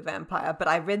Interview with the Vampire, but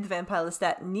I read the Vampire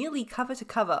Lestat nearly cover to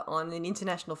cover on an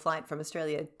international flight from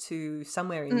Australia to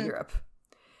somewhere in Europe,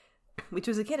 which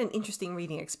was again an interesting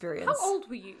reading experience. How old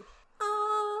were you?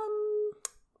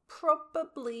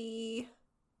 Probably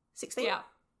 16. Yeah.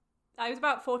 I was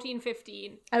about 14,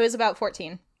 15. I was about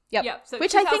 14. Yep. Yeah, so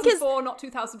Which I think is... 2004, not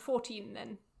 2014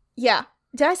 then. Yeah.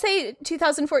 Did I say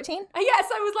 2014? Yes,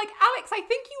 I was like, Alex, I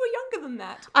think you were younger than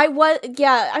that. I was...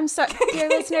 Yeah, I'm sorry. Dear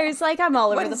listeners, like, I'm all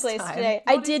over What the is place time? today.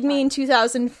 What I is did time? mean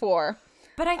 2004.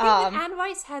 But I think that Anne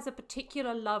Rice has a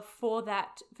particular love for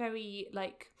that very,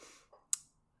 like...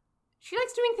 She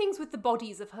likes doing things with the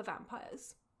bodies of her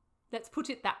vampires. Let's put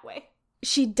it that way.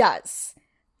 She does.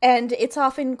 And it's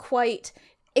often quite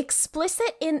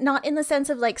explicit, not in the sense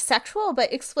of like sexual,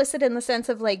 but explicit in the sense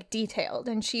of like detailed.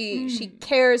 And she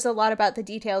cares a lot about the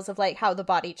details of like how the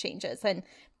body changes and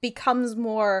becomes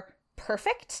more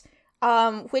perfect.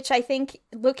 Which I think,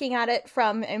 looking at it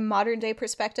from a modern day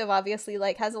perspective, obviously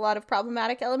like has a lot of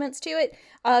problematic elements to it.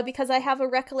 Because I have a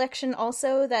recollection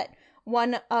also that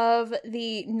one of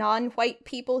the non-white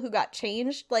people who got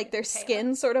changed, like their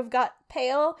skin sort of got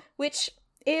pale, which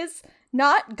is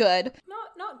not good.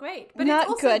 Not great. But Not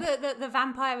it's also good. the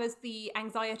vampire is the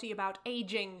anxiety about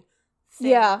aging thing.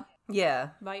 Yeah. Yeah.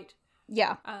 Right?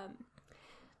 Yeah.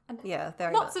 Yeah,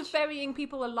 very Lots much. of burying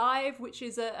people alive, which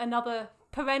is another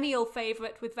perennial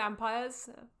favourite with vampires.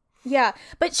 Yeah,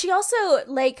 but she also,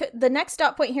 like, the next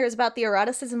dot point here is about the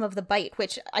eroticism of the bite,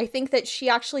 which I think that she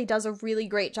actually does a really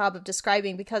great job of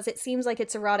describing, because it seems like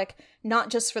it's erotic not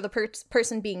just for the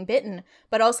person being bitten,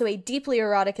 but also a deeply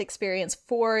erotic experience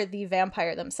for the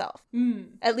vampire themselves.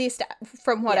 At least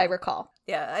from what I recall.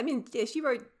 Yeah, I mean, yeah, she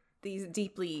wrote these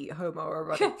deeply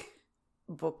homoerotic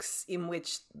books in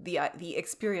which the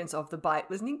experience of the bite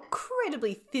was an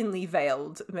incredibly thinly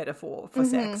veiled metaphor for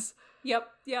sex. Yep,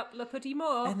 le petit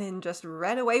mort. And then just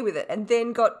ran away with it, and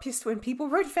then got pissed when people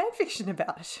wrote fanfiction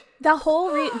about it. The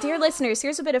whole dear listeners,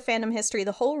 here's a bit of fandom history.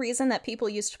 The whole reason that people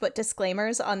used to put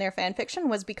disclaimers on their fanfiction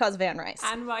was because of Anne Rice.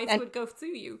 Anne Rice would go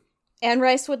through you. Anne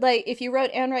Rice would, if you wrote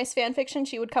Anne Rice fanfiction,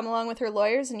 she would come along with her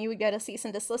lawyers and you would get a cease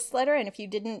and desist letter, and if you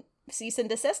didn't cease and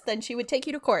desist, then she would take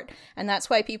you to court. And that's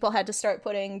why people had to start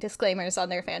putting disclaimers on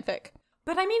their fanfic.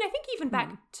 But I mean, I think even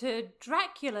back to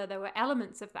Dracula, there were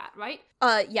elements of that, right?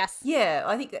 Yes. Yeah,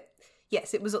 I think that,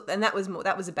 yes, it was, and that was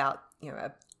about,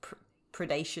 a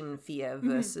predation fear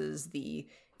versus the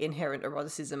inherent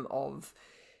eroticism of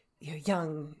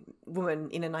young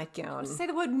woman in a nightgown. Say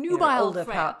the word nubile,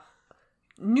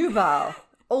 nubile,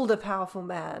 older powerful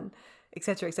man,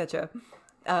 etc., etc.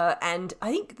 And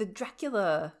I think the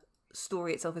Dracula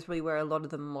story itself is probably where a lot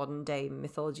of the modern day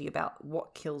mythology about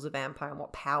what kills a vampire and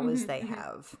what powers they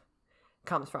have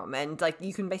comes from. And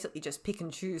you can basically just pick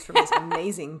and choose from this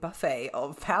amazing buffet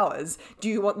of powers. Do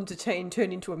you want them to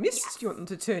turn into a mist? Yes. Do you want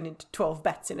them to turn into 12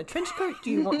 bats in a trench coat? Do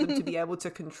you want them to be able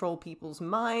to control people's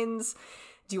minds?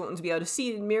 Do you want them to be able to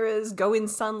see in mirrors, go in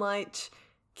sunlight,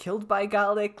 killed by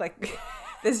garlic?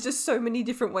 There's just so many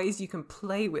different ways you can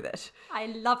play with it. I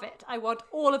love it. I want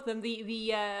all of them.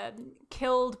 The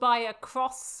killed by a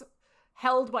cross,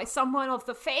 held by someone of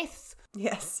the faith.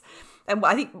 Yes. And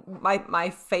I think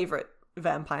my favourite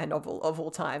vampire novel of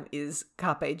all time is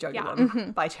Carpe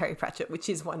Jugulum by Terry Pratchett, which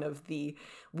is one of the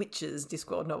Witches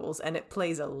Discworld novels. And it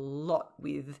plays a lot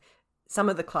with some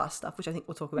of the class stuff, which I think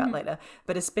we'll talk about later,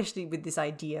 but especially with this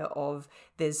idea of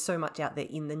there's so much out there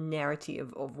in the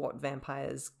narrative of what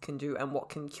vampires can do and what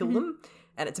can kill them.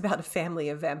 And it's about a family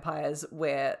of vampires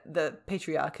where the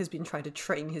patriarch has been trying to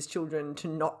train his children to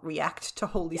not react to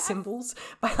holy symbols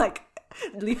by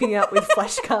leaping out with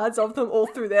flashcards of them all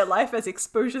through their life as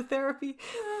exposure therapy.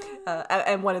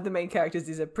 And one of the main characters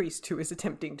is a priest who is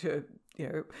attempting to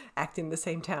act in the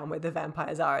same town where the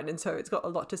vampires are. And so it's got a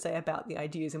lot to say about the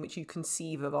ideas in which you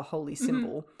conceive of a holy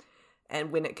symbol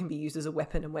and when it can be used as a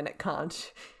weapon and when it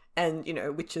can't. And,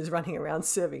 witches running around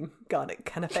serving garlic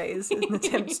canapes in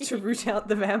attempts to root out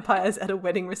the vampires at a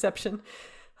wedding reception.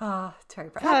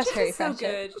 Terry Pratchett. He's so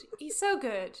good. He's so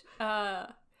good.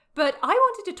 But I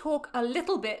wanted to talk a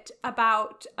little bit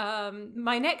about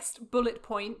my next bullet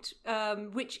point,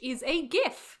 which is a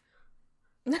GIF.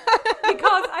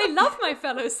 Because I love my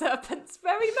fellow serpents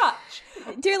very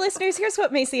much. Dear listeners, here's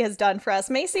what Macy has done for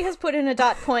us. Macy has put in a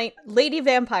dot point, Lady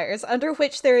Vampires, under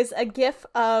which there is a GIF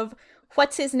of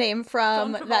what's his name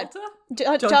from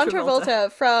John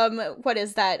Travolta from, what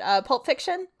is that, Pulp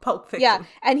Fiction? Pulp Fiction. Yeah,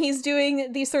 and he's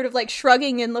doing these sort of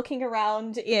shrugging and looking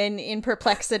around in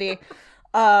perplexity.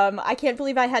 I can't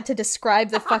believe I had to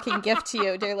describe the fucking GIF to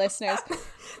you, dear listeners.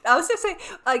 I was just saying,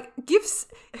 GIFs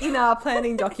in our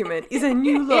planning document is a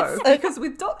new low, because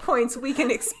with dot points we can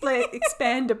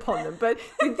expand upon them, but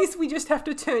with this we just have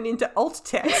to turn into alt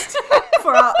text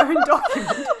for our own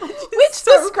document. Which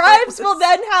the scribes will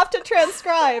then have to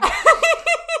transcribe.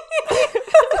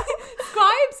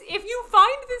 Scribes, if you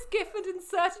find this GIF and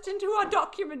insert it into our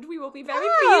document, we will be very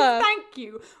pleased. Thank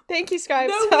you. Thank you,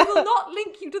 scribes. No, we will not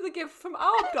link you to the GIF from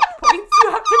our dot points.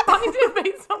 You have to find it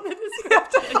based on the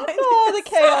description. The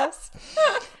chaos.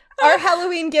 Our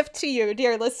Halloween gift to you,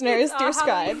 dear listeners, dear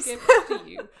scribes. Gift to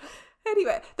you.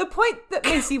 Anyway, the point that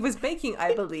Macy was making,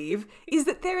 I believe, is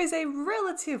that there is a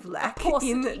relative lack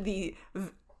in the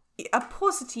a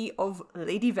paucity of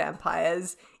lady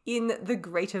vampires in the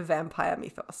greater vampire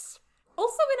mythos.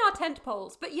 Also in our tent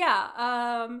poles, but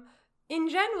in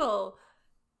general,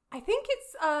 I think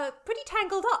it's pretty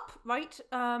tangled up, right?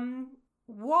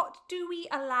 What do we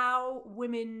allow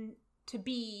women to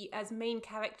be as main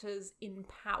characters in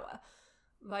power,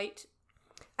 right?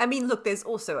 I mean, look, there's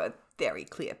also a very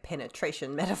clear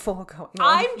penetration metaphor going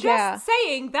on. I'm just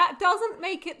saying that doesn't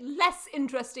make it less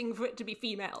interesting for it to be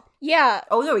female. Yeah.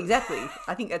 Oh, no, exactly.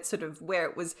 I think that's sort of where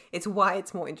it was. It's why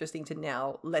it's more interesting to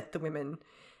now let the women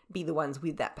be the ones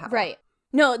with that power. Right.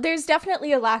 No, there's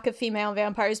definitely a lack of female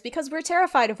vampires because we're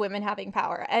terrified of women having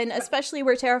power. And especially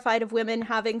we're terrified of women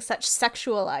having such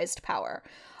sexualized power.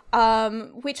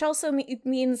 Which also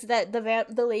means that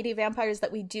the lady vampires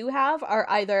that we do have are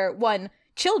either, one,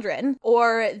 children,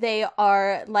 or they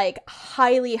are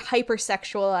highly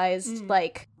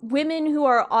hypersexualized, women who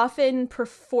are often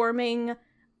performing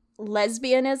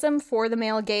lesbianism for the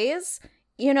male gaze,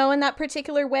 in that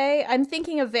particular way. I'm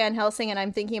thinking of Van Helsing, and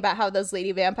I'm thinking about how those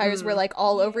lady vampires were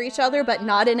all over each other, but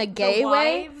not in a gay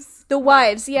way. The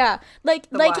wives, yeah.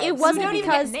 It wasn't don't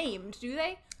because even get named, do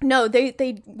they? No,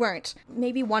 they weren't.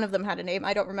 Maybe one of them had a name.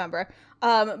 I don't remember.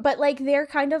 But like they're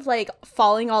kind of like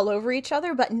falling all over each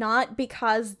other, but not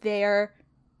because they're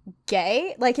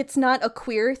gay. Like it's not a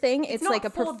queer thing. It's not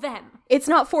like for them. It's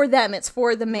not for them. It's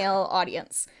for the male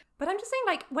audience. But I'm just saying,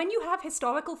 like, when you have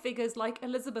historical figures like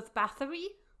Elizabeth Bathory,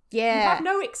 Yeah. you have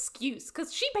no excuse,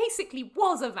 because she basically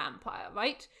was a vampire,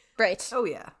 right? Right. Oh,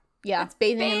 yeah. Yeah.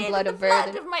 Bathing in blood of blood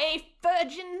virgin. of my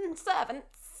virgin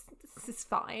servants. This is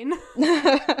fine.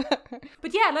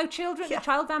 But yeah, no,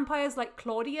 child vampires like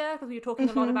Claudia, because we were talking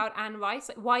a lot about Anne Rice.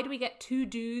 Like, why do we get two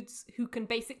dudes who can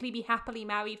basically be happily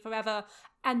married forever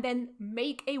and then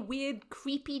make a weird,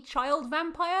 creepy child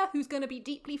vampire who's going to be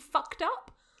deeply fucked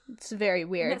up? It's very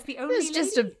weird. And that's the only It's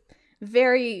just a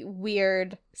very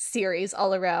weird series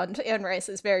all around. Anne Rice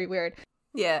is very weird.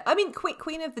 Yeah, I mean,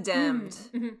 Queen of the Damned,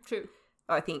 True.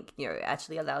 I think,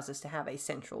 actually allows us to have a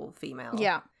central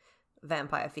female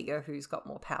vampire figure who's got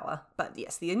more power. But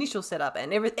yes, the initial setup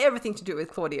and everything to do with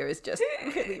Claudia is just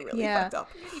really fucked up.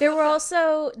 There were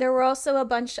also a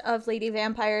bunch of lady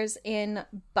vampires in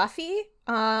Buffy.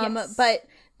 Yes. But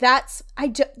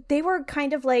they were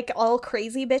kind of like all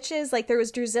crazy bitches. Like there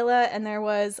was Drusilla and there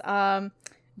was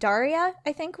Daria,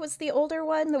 I think was the older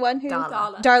one, the one who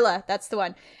Darla, that's the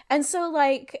one. And so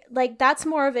like that's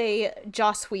more of a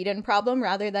Joss Whedon problem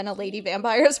rather than a lady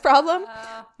vampires problem.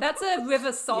 That's a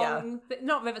River song,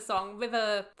 not River song,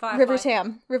 River Firefly.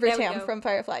 River Tam from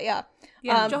Firefly, yeah.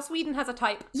 Yeah, Joss Whedon has a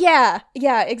type. Yeah,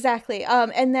 exactly.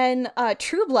 And then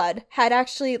True Blood had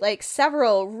actually like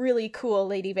several really cool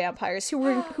lady vampires who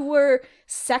were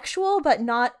sexual but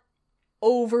not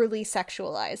overly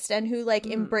sexualized and who like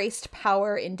embraced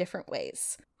power in different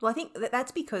ways. Well, I think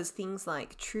that's because things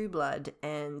like True Blood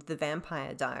and The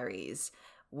Vampire Diaries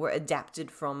were adapted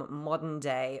from modern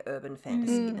day urban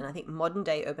fantasy. And I think modern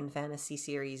day urban fantasy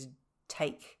series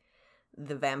take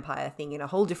the vampire thing in a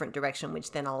whole different direction, which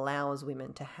then allows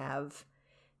women to have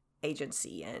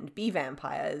agency and be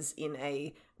vampires in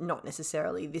a not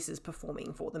necessarily this is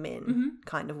performing for the men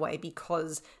kind of way,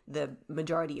 because the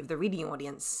majority of the reading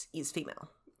audience is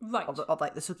female. Right. Of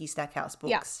like the Sookie Stackhouse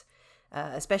books.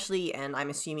 Especially, and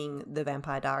I'm assuming the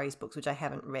Vampire Diaries books, which I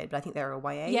haven't read, but I think they're a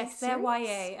YA Yes, they're series?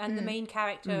 YA, and the main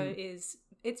character is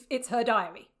it's her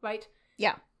diary, right?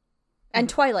 Yeah. And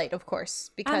Twilight, of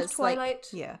course, because and Twilight.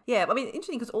 Yeah. I mean,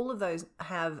 interesting because all of those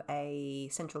have a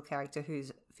central character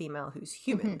who's female, who's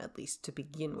human, at least to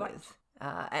begin with.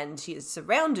 And she is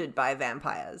surrounded by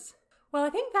vampires. Well, I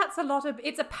think that's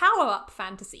it's a power-up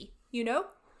fantasy, you know?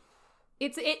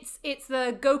 It's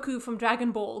the Goku from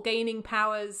Dragon Ball gaining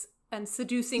powers and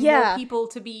seducing more people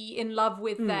to be in love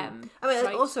with them. I mean,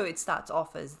 right? also it starts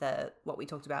off as what we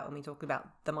talked about when we talked about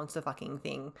the monster fucking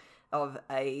thing of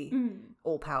a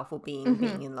all-powerful being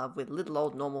being in love with little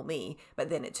old normal me, but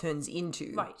then it turns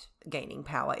into gaining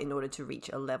power in order to reach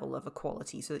a level of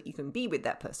equality so that you can be with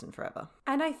that person forever.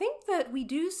 And I think that we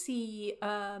do see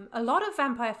a lot of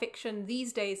vampire fiction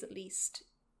these days, at least,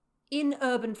 in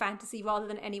urban fantasy rather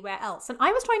than anywhere else. And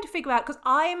I was trying to figure out, because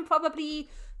I am probably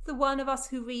the one of us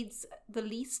who reads the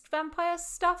least vampire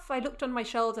stuff. I looked on my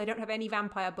shelves. I don't have any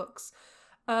vampire books.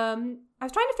 I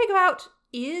was trying to figure out,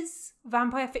 is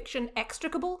vampire fiction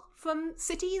extricable from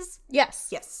cities?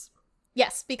 Yes,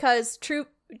 because True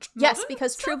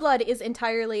Blood is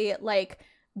entirely like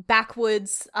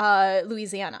backwoods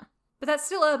Louisiana. But that's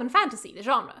still urban fantasy, the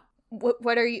genre.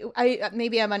 What are you?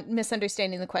 Maybe I'm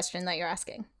misunderstanding the question that you're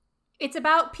asking. It's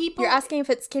about people. You're asking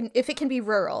if it can be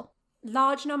rural.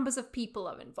 Large numbers of people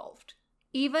are involved.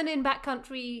 Even in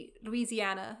backcountry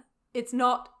Louisiana, it's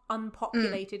not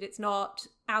unpopulated. It's not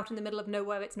out in the middle of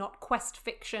nowhere. It's not quest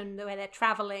fiction where they're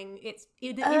traveling. It's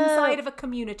inside of a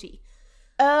community.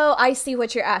 Oh, I see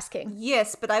what you're asking.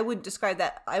 Yes, but I wouldn't describe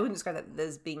that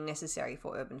as being necessary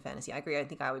for urban fantasy. I agree. I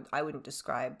think I wouldn't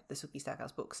describe the Sookie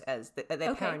Stackhouse books as they're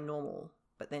paranormal,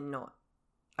 but they're not.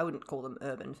 I wouldn't call them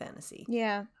urban fantasy.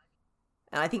 Yeah.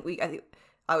 And I don't think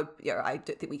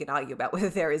we can argue about whether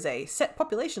there is a set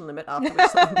population limit after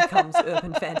which something becomes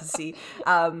urban fantasy.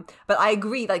 But I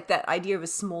agree, like that idea of a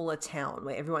smaller town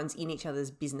where everyone's in each other's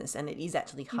business and it is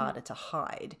actually harder to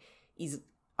hide is,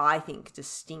 I think,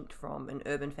 distinct from an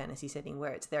urban fantasy setting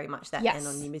where it's very much that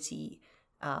anonymity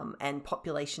and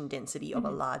population density of a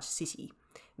large city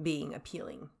being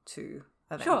appealing to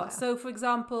a vampire. Sure. So, for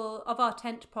example, of our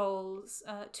tent poles,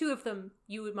 two of them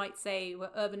you might say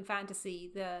were urban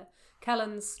fantasy: the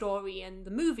Kellen's story and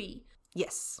the movie.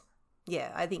 Yes.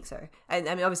 Yeah, I think so. And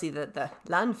I mean, obviously, the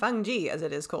Lan Fang Ji, as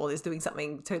it is called, is doing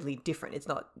something totally different. It's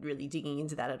not really digging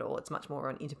into that at all. It's much more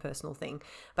an interpersonal thing.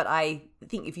 But I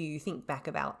think if you think back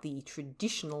about the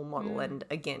traditional model, and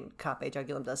again, Carpe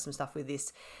Jugulum does some stuff with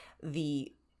this,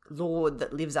 the lord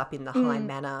that lives up in the high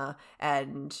manor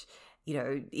and, you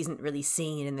know, isn't really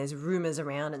seen, and there's rumors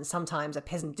around, and sometimes a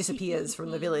peasant disappears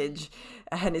from the village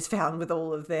and is found with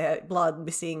all of their blood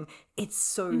missing. It's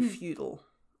so feudal.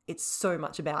 It's so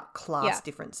much about class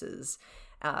differences.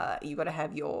 You got to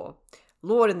have your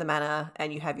lord in the manor,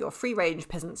 and you have your free-range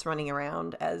peasants running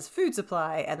around as food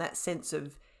supply, and that sense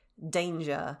of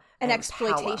danger and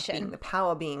exploitation. The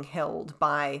power being held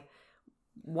by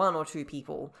one or two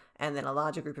people, and then a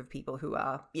larger group of people who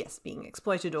are, yes, being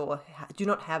exploited or do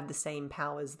not have the same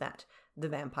powers that the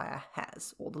vampire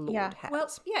has or the lord has. Well,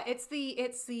 yeah, it's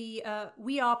the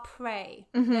we are prey.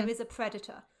 There is a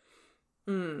predator.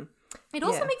 It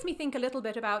also makes me think a little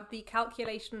bit about the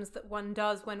calculations that one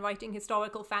does when writing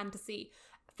historical fantasy,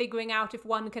 figuring out if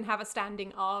one can have a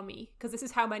standing army, because this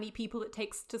is how many people it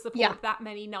takes to support that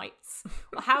many knights.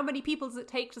 Well, how many people does it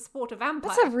take to support a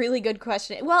vampire? That's a really good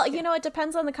question. Well, you know, it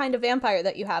depends on the kind of vampire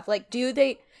that you have. Like, do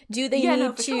they need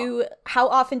to, sure. How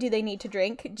often do they need to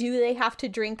drink? Do they have to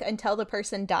drink until the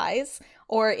person dies?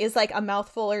 Or is like a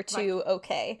mouthful or two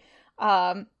okay?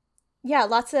 Yeah,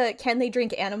 lots of, can they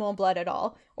drink animal blood at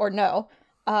all? Or no?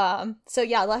 So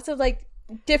yeah, lots of like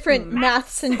different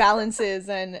maths and balances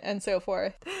and so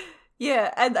forth.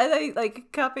 Yeah, and I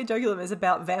like Carpe Jugulum is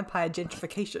about vampire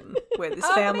gentrification, where this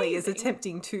family is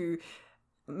attempting to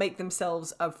make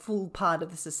themselves a full part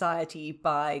of the society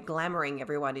by glamoring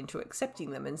everyone into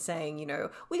accepting them and saying, you know,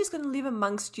 we're just going to live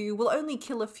amongst you. We'll only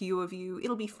kill a few of you.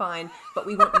 It'll be fine. But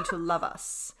we want you to love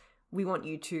us. We want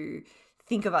you to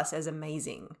think of us as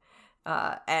amazing.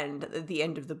 And at the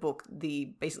end of the book,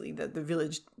 the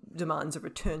village demands a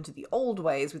return to the old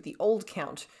ways with the old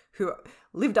count who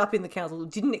lived up in the council,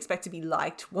 didn't expect to be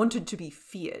liked, wanted to be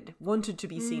feared, wanted to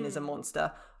be seen as a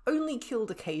monster, only killed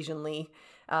occasionally,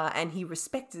 and he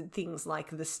respected things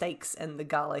like the stakes and the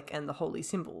garlic and the holy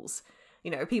symbols. You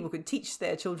know, people could teach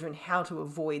their children how to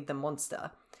avoid the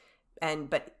monster, and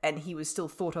he was still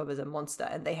thought of as a monster,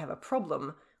 and they have a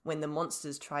problem when the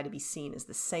monsters try to be seen as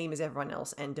the same as everyone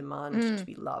else and demand to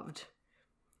be loved.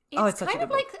 It's kind of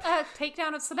like a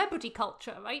takedown of celebrity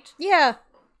culture, right? Yeah.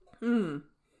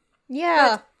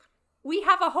 Yeah. But we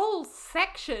have a whole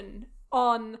section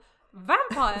on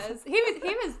vampires. Here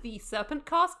is the Serpent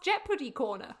Cast Jeopardy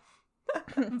corner.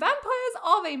 Vampires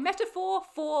are a metaphor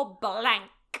for blank.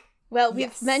 Well,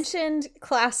 we've mentioned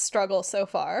class struggle so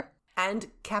far. And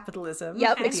capitalism.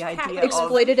 Yep, the idea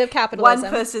exploitative of capitalism. One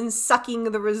person sucking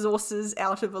the resources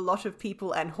out of a lot of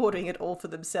people and hoarding it all for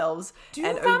themselves. Do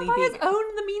vampires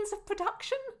own the means of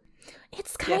production?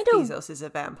 It's kind Jeff of... Bezos is a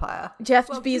vampire. Jeff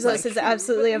Bezos is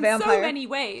absolutely a vampire. In so many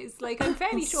ways. Like, I'm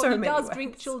fairly sure he does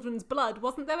drink children's blood.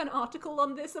 Wasn't there an article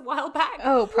on this a while back?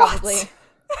 Oh, probably.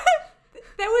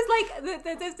 There was like,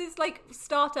 there's this like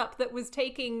startup that was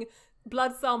taking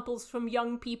blood samples from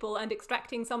young people and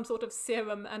extracting some sort of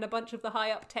serum, and a bunch of the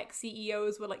high up tech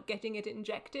CEOs were like getting it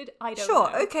injected. I don't know.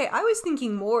 Sure, okay, I was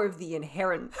thinking more of the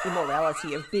inherent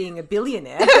immorality of being a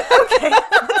billionaire. Okay,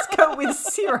 let's go with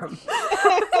serum.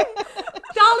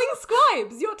 Darling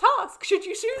scribes, your task, should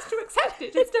you choose to accept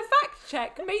it, is to fact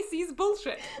check Macy's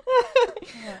bullshit.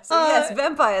 So yes,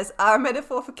 vampires are a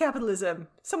metaphor for capitalism.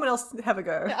 Someone else have a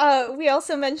go. We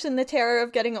also mentioned the terror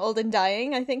of getting old and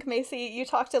dying. I think, Macy, you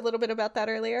talked a little bit about that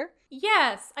earlier.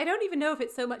 Yes, I don't even know if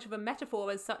it's so much of a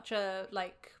metaphor as such a,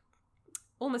 like,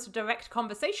 almost a direct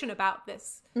conversation about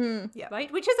this. Yeah.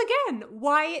 Right? Which is, again,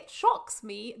 why it shocks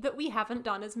me that we haven't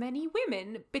done as many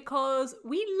women, because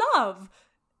we love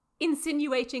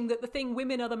insinuating that the thing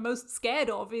women are the most scared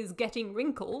of is getting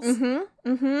wrinkles.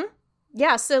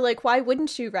 Yeah, so, like, why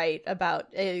wouldn't you write about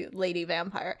a lady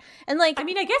vampire? And, like... I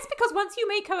mean, I guess because once you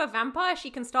make her a vampire, she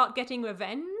can start getting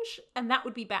revenge, and that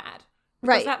would be bad.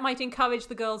 Right. Because that might encourage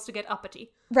the girls to get uppity.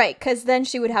 Right, because then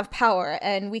she would have power,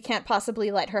 and we can't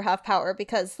possibly let her have power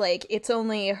because, like, it's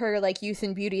only her, like, youth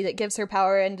and beauty that gives her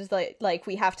power, and, like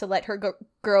we have to let her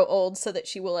grow old so that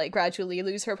she will, like, gradually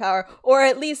lose her power. Or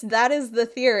at least that is the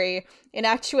theory. In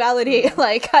actuality,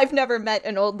 like, I've never met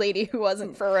an old lady who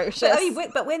wasn't ferocious.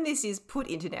 But when this is put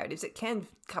into narratives, it can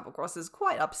come across as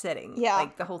quite upsetting. Yeah.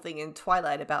 Like the whole thing in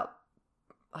Twilight about...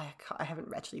 I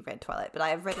haven't actually read Twilight, but I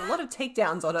have read a lot of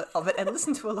takedowns of it and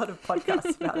listened to a lot of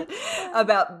podcasts about it.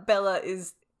 About Bella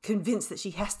is convinced that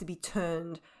she has to be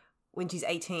turned when she's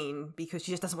 18 because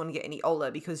she just doesn't want to get any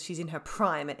older because she's in her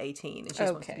prime at 18 and she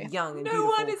just wants to be young and beautiful. No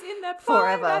one is in their prime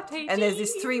forever. At 18. And there's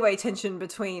this three-way tension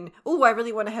between, oh, I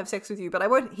really want to have sex with you, but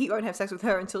he won't have sex with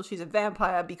her until she's a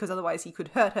vampire because otherwise he could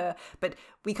hurt her. But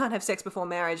we can't have sex before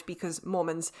marriage because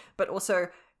Mormons. But also,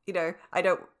 you know, I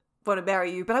don't want to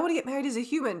marry you, but I want to get married as a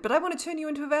human, but I want to turn you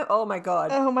into a vampire. Oh my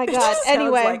god. Oh my It god. just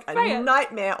Anyway. sounds like a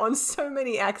nightmare on so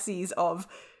many axes of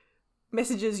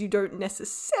messages you don't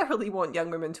necessarily want young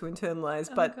women to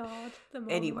internalize. But God, the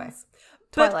anyway. moms.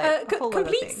 Twilight, But a whole other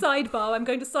complete thing. sidebar, I'm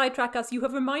going to sidetrack us. You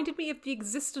have reminded me of the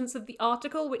existence of the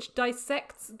article which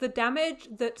dissects the damage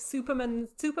that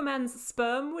Superman's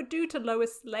sperm would do to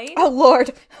Lois Lane. Oh,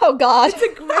 Lord. Oh, God. It's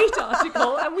a great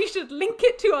article, and we should link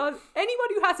it to anyone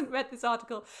who hasn't read this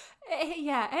article.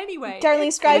 Anyway.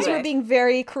 Darling Scribes, Anyway. we're being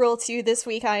very cruel to you this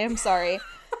week. I am sorry.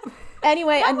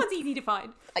 Anyway, That one's easy to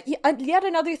find. yet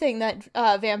another thing that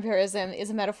vampirism is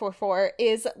a metaphor for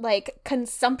is like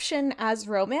consumption as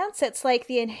romance. It's like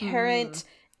the inherent,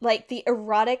 like the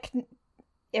eroticism.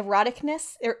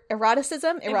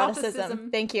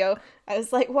 Eroticism. Thank you. I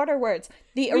was like, what are words?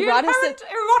 The Inherent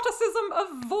eroticism of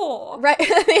vor. Right,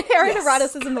 the inherent Yes.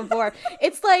 eroticism of war.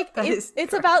 It's like is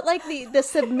it's correct. about like the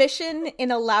submission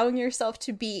in allowing yourself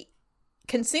to be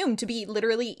consumed, to be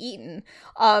literally eaten.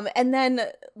 And then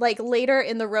like later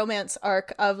in the romance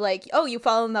arc of like, oh, you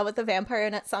fall in love with the vampire,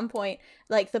 and at some point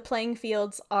like the playing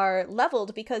fields are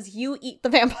leveled because you eat the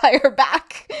vampire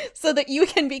back so that you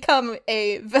can become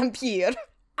a vampire.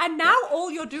 And now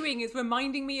all you're doing is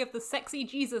reminding me of the sexy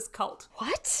Jesus cult.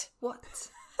 What? What?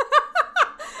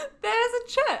 There's a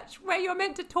church where you're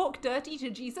meant to talk dirty to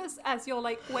Jesus as your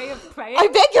like way of praying. I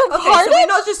beg your Okay, pardon? so we're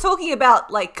not just talking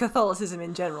about like Catholicism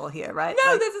in general here, right?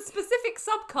 No, Like- there's a specific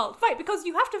subcult. Right, because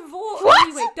you have to vor. What?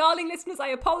 Anyway, darling listeners, I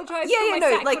apologize Yeah, for yeah, my no,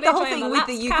 like, sacrilege. the whole I am thing a with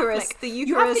the lapsed Eucharist- Catholic. the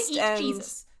You have to Eucharist eat and-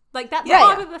 Jesus. Like, that's Yeah,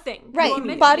 part yeah. of the thing. You Right, are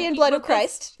meant body to and eat blood of but there's-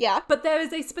 Christ. Yeah. But there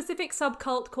is a specific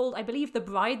subcult called, I believe, the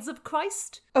Brides of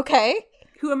Christ, Okay.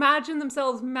 who imagine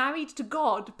themselves married to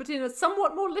God, but in a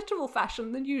somewhat more literal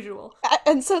fashion than usual.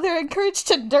 And so they're encouraged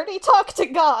to dirty talk to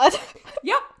God.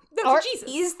 Yep, no, Or- to Jesus.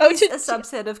 Is Oh, this to- a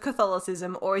subset of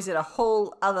Catholicism, or is it a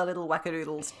whole other little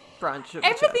wackadoodles branch of the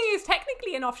Everything church? is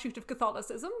technically an offshoot of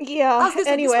Catholicism. Yeah, I was gonna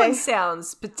say, anyway. this one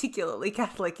sounds particularly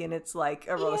Catholic in its like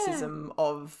eroticism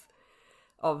of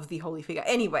the holy figure.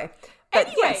 Anyway, but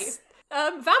Anyway, yes,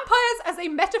 vampires as a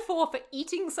metaphor for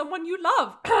eating someone you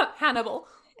love. Hannibal.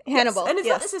 Hannibal, and it's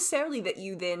yes. not necessarily that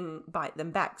you then bite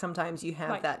them back. Sometimes you have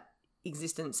Right. that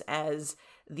existence as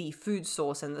the food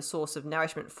source and the source of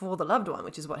nourishment for the loved one,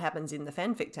 which is what happens in the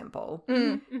fanfic temple.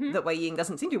 That Wei Ying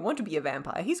doesn't seem to want to be a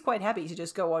vampire. He's quite happy to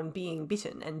just go on being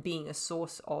bitten and being a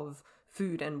source of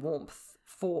food and warmth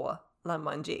for Lan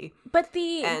Wangji. But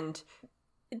And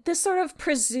the sort of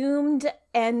presumed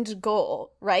end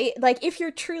goal, right? Like, if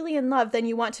you're truly in love, then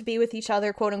you want to be with each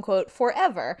other, quote unquote,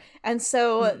 forever. And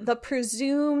so the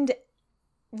presumed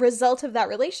result of that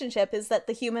relationship is that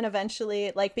the human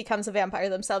eventually, like, becomes a vampire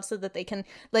themselves so that they can,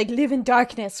 like, live in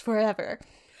darkness forever.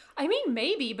 I mean,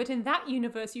 maybe, but in that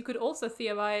universe, you could also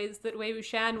theorize that Wei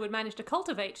Wuxian would manage to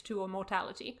cultivate to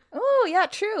immortality, Oh, yeah,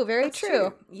 true. Very that's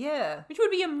true. Yeah. which would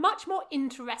be a much more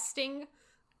interesting,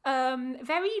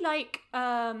 very like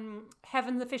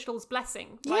Heaven's Official's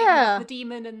Blessing. Right? Yeah. The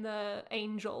demon and the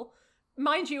angel.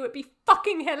 Mind you, it'd be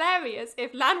fucking hilarious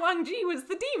if Lan Wangji was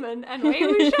the demon and Wei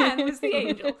Wuxian was the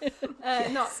angel.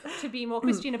 Not to be more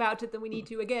Christian about it than we need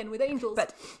to again with angels.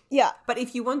 But Yeah. But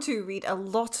if you want to read a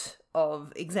lot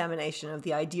of examination of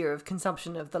the idea of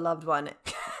consumption of the loved one,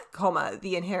 comma,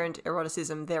 the inherent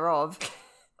eroticism thereof,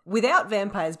 without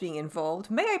vampires being involved,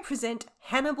 may I present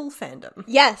Hannibal fandom?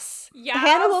 Yes. Yes.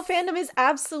 Hannibal fandom is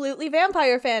absolutely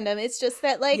vampire fandom. It's just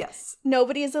that, like, Yes.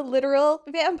 nobody is a literal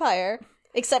vampire.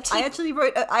 Except I he actually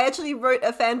wrote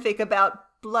a fanfic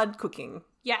about blood cooking,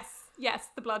 yes,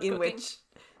 the blood in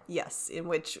cooking.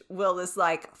 which Will is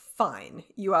like, fine,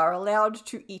 you are allowed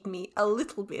to eat me a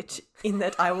little bit, in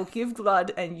that I will give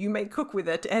blood and you may cook with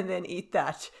it and then eat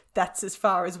that. That's as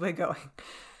far as we're going.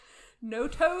 No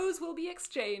toes will be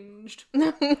exchanged.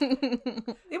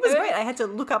 It was great. I had to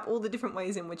look up all the different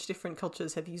ways in which different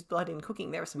cultures have used blood in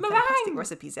cooking. There are some fantastic Meringue!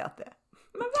 recipes out there.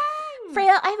 Meringue!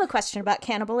 Freya, I have a question about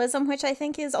cannibalism, which I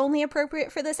think is only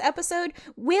appropriate for this episode.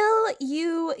 Will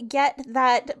you get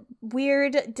that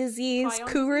weird disease, Prion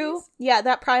Kuru? disease? Yeah,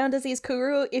 that prion disease,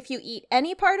 Kuru, if you eat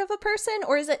any part of a person,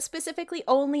 or is it specifically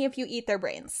only if you eat their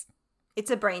brains?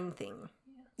 It's a brain thing.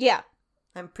 Yeah.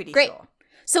 I'm pretty Great. sure.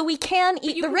 So we can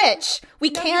eat you the can- rich. We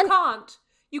No, can. you can't.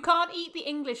 You can't eat the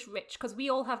English rich because we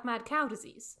all have mad cow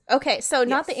disease. Okay, so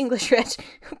not Yes. the English rich.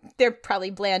 They're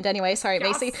probably bland anyway. Sorry,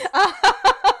 Yes. Macy.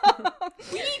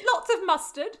 We eat lots of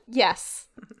mustard. Yes.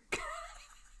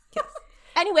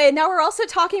 Anyway, now we're also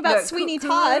talking about No, Sweeney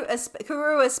Kuru Todd.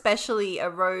 Kuru especially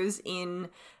arose in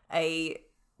a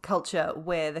culture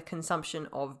where the consumption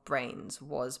of brains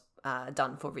was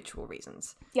done for ritual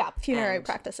reasons. Yeah, funerary And-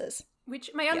 practices.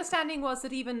 Which my understanding was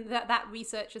that even that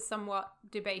research is somewhat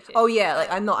debated. Oh yeah,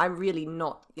 like I'm really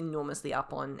not enormously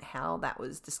up on how that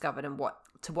was discovered and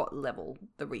to what level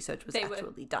the research was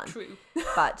actually done. True.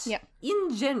 But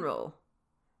in general,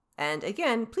 and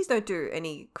again, please don't do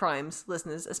any crimes,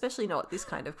 listeners, especially not this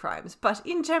kind of crimes. But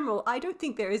in general, I don't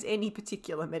think there is any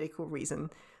particular medical reason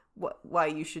why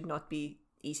you should not be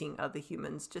eating other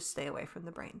humans. Just stay away from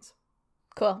the brains.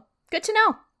 Cool. Good to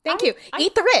know. Thank you.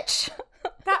 Eat the rich.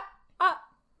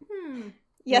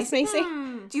 Yes, Macy?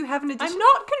 Do you have an addition? I'm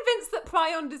not convinced that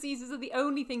prion diseases are the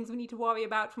only things we need to worry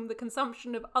about from the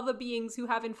consumption of other beings who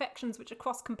have infections which are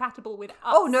cross-compatible with us.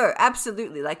 Oh, no,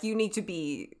 absolutely. Like, you need to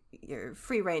be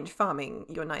free-range farming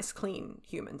your nice, clean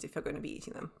humans if you're going to be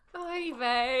eating them. Oy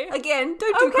vey. Again,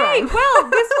 don't do crime. Okay, well,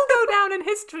 this will go down in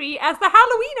history as the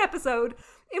Halloween episode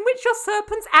in which your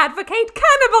serpents advocate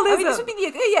cannibalism. I mean, this would be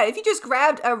if you just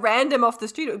grabbed a random off the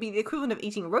street, it would be the equivalent of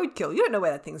eating roadkill. You don't know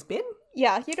where that thing's been.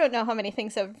 Yeah, you don't know how many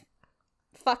things have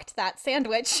fucked that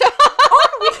sandwich. On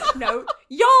which note,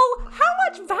 y'all, how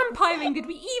much vampiring did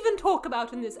we even talk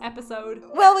about in this episode?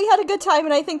 Well, we had a good time,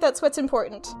 and I think that's what's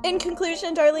important. In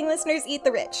conclusion, darling listeners, eat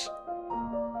the rich.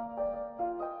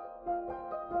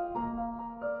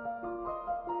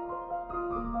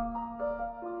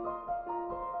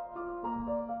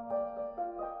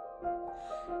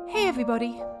 Hey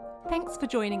everybody, thanks for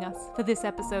joining us for this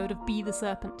episode of Be the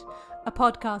Serpent, a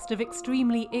podcast of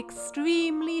extremely,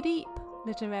 extremely deep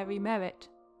literary merit.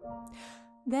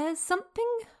 There's something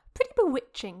pretty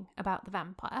bewitching about the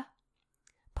vampire.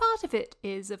 Part of it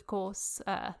is, of course,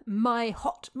 my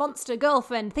hot monster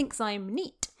girlfriend thinks I'm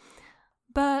neat.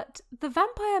 But the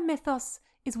vampire mythos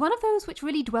is one of those which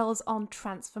really dwells on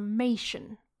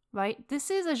transformation, right?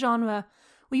 This is a genre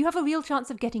where you have a real chance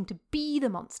of getting to be the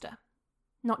monster,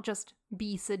 not just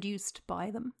be seduced by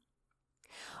them.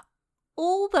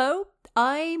 Although,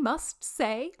 I must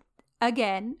say,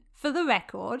 again, for the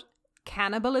record,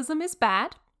 cannibalism is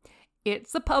bad.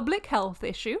 It's a public health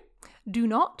issue. Do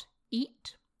not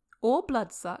eat or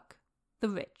bloodsuck the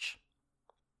rich.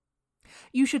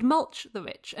 You should mulch the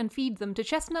rich and feed them to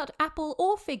chestnut, apple,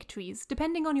 or fig trees,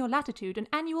 depending on your latitude and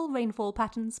annual rainfall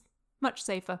patterns. Much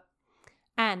safer.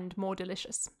 And more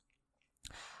delicious.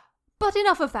 But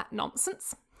enough of that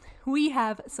nonsense. We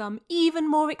have some even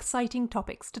more exciting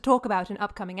topics to talk about in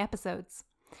upcoming episodes.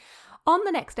 On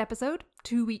the next episode,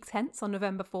 2 weeks hence on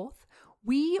November 4th,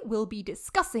 we will be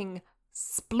discussing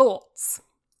splorts,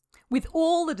 with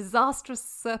all the disastrous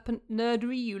serpent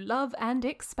nerdery you love and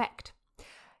expect.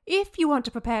 If you want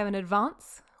to prepare in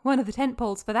advance, one of the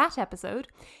tentpoles for that episode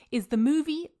is the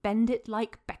movie Bend It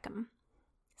Like Beckham.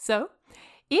 So,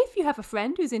 if you have a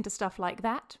friend who's into stuff like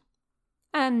that,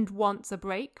 and wants a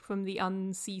break from the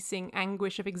unceasing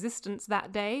anguish of existence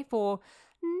that day for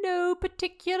no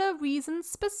particular reason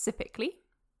specifically,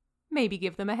 maybe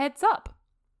give them a heads up.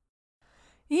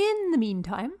 In the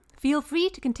meantime, feel free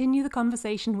to continue the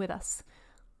conversation with us.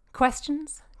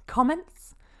 Questions,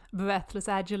 comments, breathless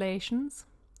adulations.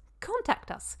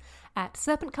 Contact us at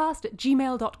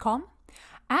serpentcast@gmail.com,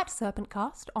 at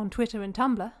serpentcast on Twitter and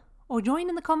Tumblr, or join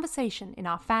in the conversation in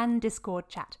our fan Discord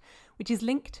chat, which is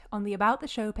linked on the About the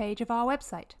Show page of our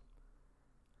website.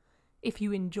 If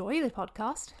you enjoy the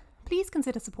podcast, please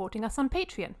consider supporting us on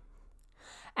Patreon.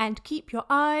 And keep your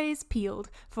eyes peeled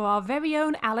for our very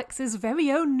own Alex's very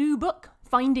own new book,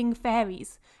 Finding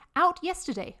Fairies, out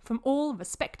yesterday from all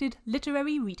respected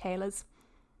literary retailers.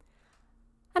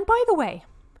 And by the way,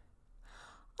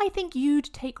 I think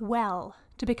you'd take well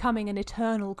to becoming an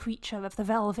eternal creature of the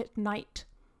Velvet Night.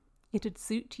 It'd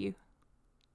suit you.